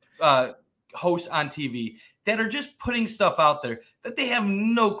 ignorant hosts on TV that are just putting stuff out there that they have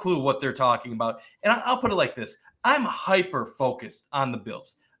no clue what they're talking about. And I'll put it like this. I'm hyper focused on the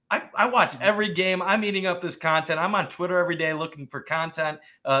Bills. I watch every game. I'm eating up this content. I'm on Twitter every day looking for content,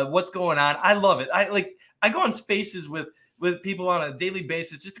 what's going on. I love it. I go on spaces with people on a daily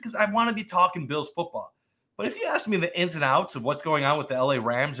basis just because I want to be talking Bills football. But if you ask me the ins and outs of what's going on with the LA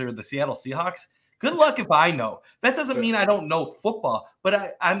Rams or the Seattle Seahawks, good luck if I know. That doesn't mean I don't know football,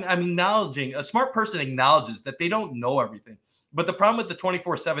 but I'm acknowledging, a smart person acknowledges that they don't know everything. But the problem with the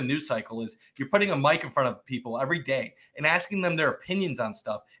 24/7 news cycle is you're putting a mic in front of people every day and asking them their opinions on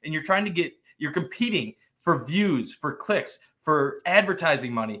stuff. And you're competing for views, for clicks, for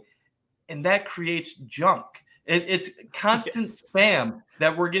advertising money. And that creates junk. It's constant spam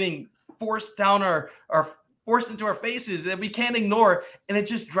that we're getting forced down forced into our faces that we can't ignore. And it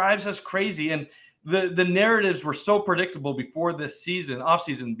just drives us crazy. And the narratives were so predictable before this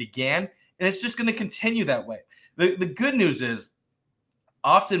offseason began. And it's just going to continue that way. The good news is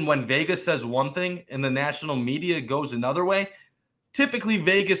often when Vegas says one thing and the national media goes another way, typically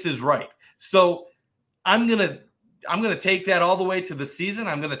Vegas is right. So I'm going to take that all the way to the season.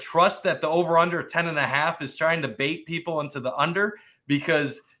 I'm going to trust that the over-under 10.5 is trying to bait people into the under,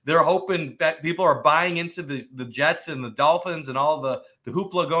 because they're hoping that people are buying into the Jets and the Dolphins and all the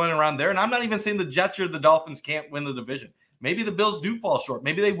hoopla going around there. And I'm not even saying the Jets or the Dolphins can't win the division. Maybe the Bills do fall short.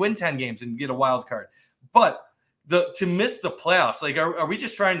 Maybe they win 10 games and get a wild card. But to miss the playoffs, like, are we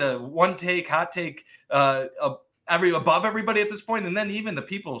just trying to hot take above everybody at this point? And then even the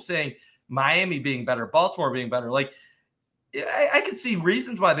people saying Miami being better, Baltimore being better, like, I could see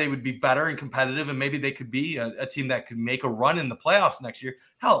reasons why they would be better and competitive, and maybe they could be a team that could make a run in the playoffs next year.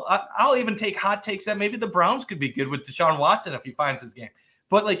 Hell, I'll even take hot takes that maybe the Browns could be good with Deshaun Watson if he finds his game.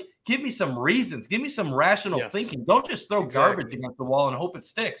 But, like, give me some reasons. Give me some rational thinking. Don't just throw garbage against the wall and hope it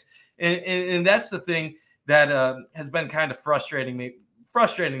sticks. And that's the thing that has been kind of frustrating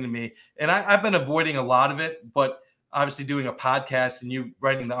to me. And I've been avoiding a lot of it, but obviously doing a podcast and you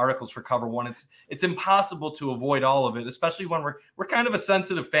writing the articles for Cover One, it's impossible to avoid all of it, especially when we're kind of a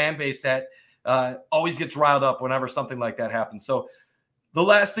sensitive fan base that always gets riled up whenever something like that happens. So the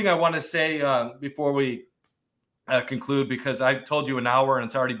last thing I want to say before we conclude, because I told you an hour and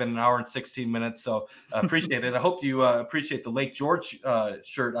it's already been an hour and 16 minutes. So appreciate it. I hope you appreciate the Lake George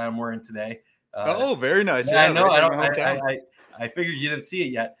shirt I'm wearing today. Very nice. Yeah, I know. I figured you didn't see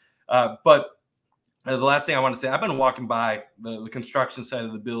it yet. But the last thing I want to say, I've been walking by the construction site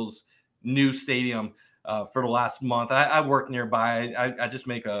of the Bills' new stadium for the last month. I work nearby. I just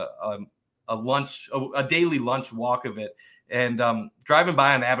make a daily lunch walk of it. And driving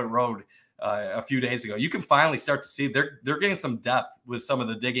by on Abbott Road a few days ago, you can finally start to see they're getting some depth with some of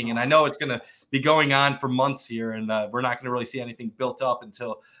the digging. And I know it's going to be going on for months here, and we're not going to really see anything built up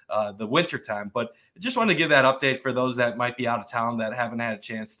until the winter time. But I just want to give that update for those that might be out of town that haven't had a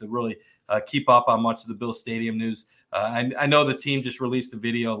chance to really keep up on much of the Bills Stadium news. I know the team just released a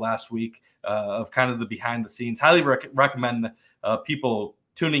video last week of kind of the behind the scenes. Highly recommend people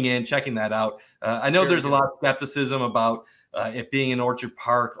tuning in, checking that out. I know there's a lot of skepticism about it being in Orchard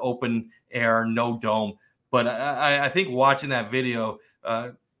Park, open air, no dome. But I think watching that video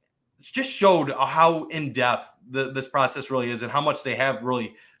just showed how in-depth this process really is and how much they have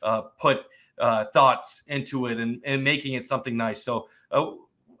really put thoughts into it and making it something nice. So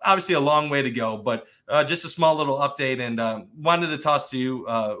obviously a long way to go, but just a small little update, and wanted to toss to you,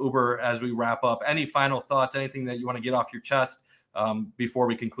 Uber, as we wrap up. Any final thoughts, anything that you want to get off your chest before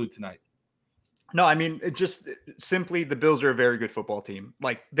we conclude tonight? No, I mean, it just simply the Bills are a very good football team.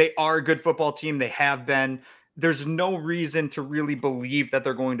 Like, they are a good football team. They have been. There's no reason to really believe that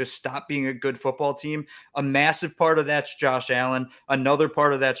they're going to stop being a good football team. A massive part of that's Josh Allen. Another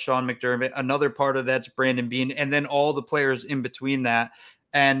part of that's Sean McDermott. Another part of that's Brandon Beane. And then all the players in between that.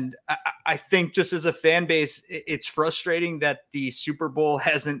 And I think just as a fan base, it's frustrating that the Super Bowl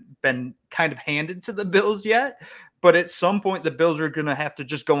hasn't been kind of handed to the Bills yet. But at some point, the Bills are going to have to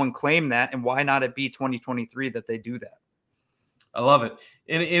just go and claim that. And why not it be 2023 that they do that? I love it.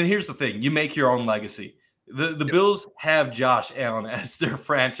 And here's the thing. You make your own legacy. The Bills have Josh Allen as their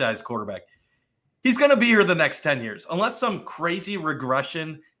franchise quarterback. He's going to be here the next 10 years. Unless some crazy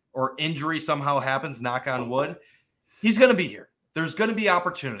regression or injury somehow happens, knock on wood, he's going to be here. There's going to be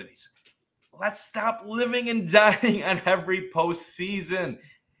opportunities. Let's stop living and dying on every postseason.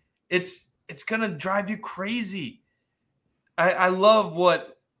 It's going to drive you crazy. I love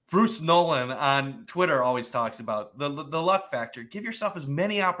what Bruce Nolan on Twitter always talks about, the luck factor. Give yourself as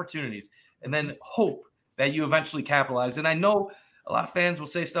many opportunities and then hope that you eventually capitalize. And I know a lot of fans will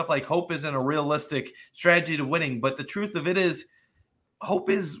say stuff like hope isn't a realistic strategy to winning, but the truth of it is hope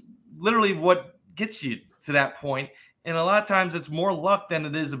is literally what gets you to that point. And a lot of times it's more luck than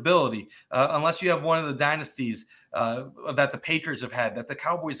it is ability, unless you have one of the dynasties that the Patriots have had, that the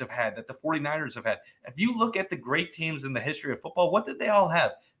Cowboys have had, that the 49ers have had. If you look at the great teams in the history of football, what did they all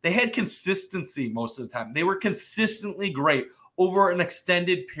have? They had consistency most of the time. They were consistently great over an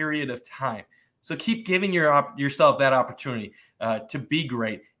extended period of time. So keep giving yourself that opportunity to be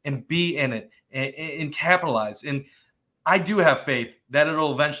great and be in it and capitalize. And I do have faith that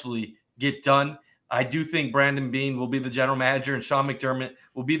it'll eventually get done. I do think Brandon Beane will be the general manager and Sean McDermott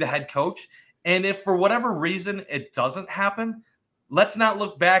will be the head coach. And if for whatever reason it doesn't happen, let's not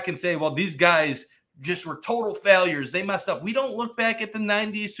look back and say, well, these guys just were total failures. They messed up. We don't look back at the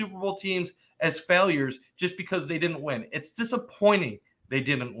 90s Super Bowl teams as failures just because they didn't win. It's disappointing they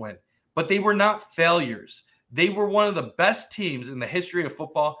didn't win, but they were not failures. They were one of the best teams in the history of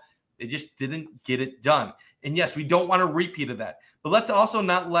football. They just didn't get it done. And yes, we don't want a repeat of that, but let's also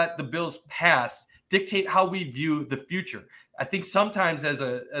not let the Bills' past dictate how we view the future. I think sometimes as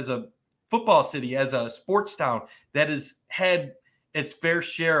a football city, as a sports town that has had its fair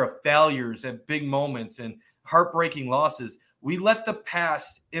share of failures and big moments and heartbreaking losses, we let the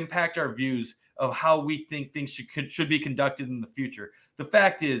past impact our views of how we think things should be conducted in the future. The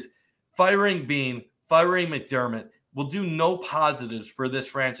fact is, firing Beane, firing McDermott will do no positives for this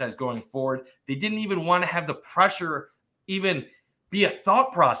franchise going forward. They didn't even want to have the pressure even be a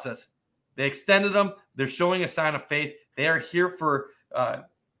thought process. They extended them. They're showing a sign of faith. They are here for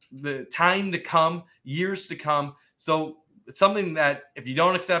the time to come, years to come. So it's something that if you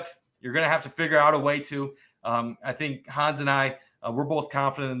don't accept, you're going to have to figure out a way to. I think Hans and I, we're both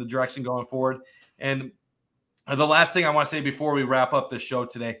confident in the direction going forward. And the last thing I want to say before we wrap up the show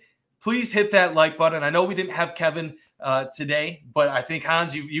today, please hit that like button. I know we didn't have Kevin today, but I think,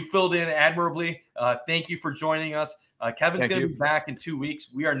 Hans, you filled in admirably. Thank you for joining us. Kevin's going to be back in 2 weeks.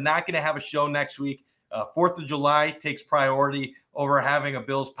 We are not going to have a show next week. 4th of July takes priority over having a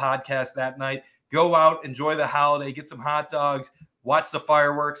Bills podcast that night. Go out, enjoy the holiday, get some hot dogs, watch the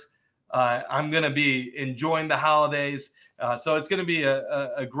fireworks. I'm going to be enjoying the holidays. So it's going to be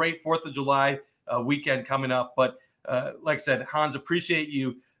a great 4th of July weekend coming up. But like I said, Hans, appreciate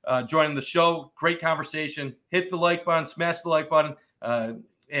you joining the show. Great conversation. Hit the like button, smash the like button,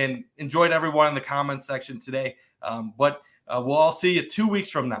 and enjoyed everyone in the comments section today. But we'll all see you 2 weeks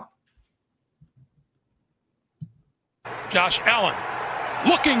from now. Josh Allen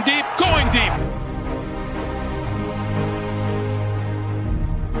looking deep, going deep.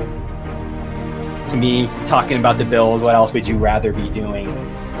 To me, talking about the Bills, what else would you rather be doing?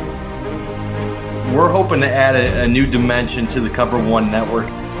 We're hoping to add a new dimension to the Cover One network.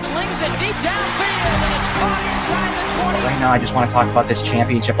 Slings it deep downfield, and it's caught inside the 20. Right now, I just want to talk about this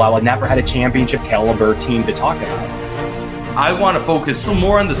championship level. I've never had a championship caliber team to talk about. I want to focus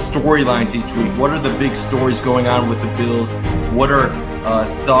more on the storylines each week. What are the big stories going on with the Bills? What are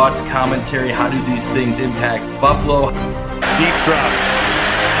thoughts, commentary? How do these things impact Buffalo? Deep drop.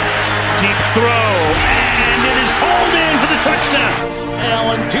 Deep throw. And it is hauled in for the touchdown.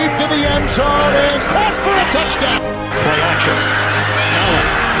 Allen deep to the end zone and caught for a touchdown. Play action. Allen.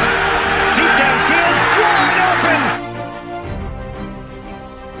 Deep downfield. Wide open.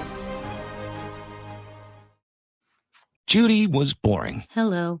 Judy was boring.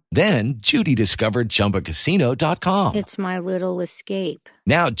 Hello. Then Judy discovered ChumbaCasino.com. It's my little escape.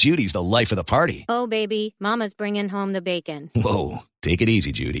 Now Judy's the life of the party. Oh, baby, mama's bringing home the bacon. Whoa, take it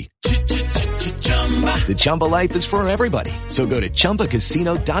easy, Judy. The Chumba life is for everybody. So go to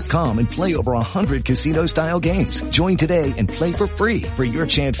ChumbaCasino.com and play over 100 casino-style games. Join today and play for free for your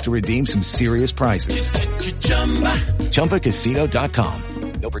chance to redeem some serious prizes. ChumbaCasino.com.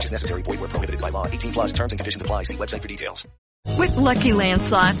 No purchase necessary. Void where prohibited by law. 18 plus terms and conditions apply. See website for details. With Lucky Land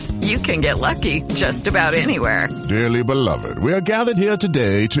Slots, you can get lucky just about anywhere. Dearly beloved, we are gathered here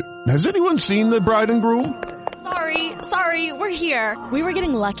today to... Has anyone seen the bride and groom? Sorry, we're here. We were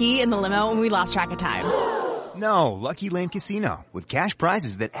getting lucky in the limo and we lost track of time. No, Lucky Land Casino, with cash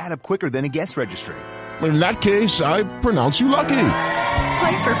prizes that add up quicker than a guest registry. In that case, I pronounce you lucky.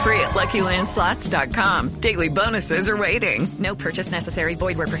 Play for free at LuckyLandSlots.com. Daily bonuses are waiting. No purchase necessary.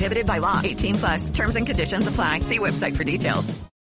 Void where prohibited by law. 18 plus. Terms and conditions apply. See website for details.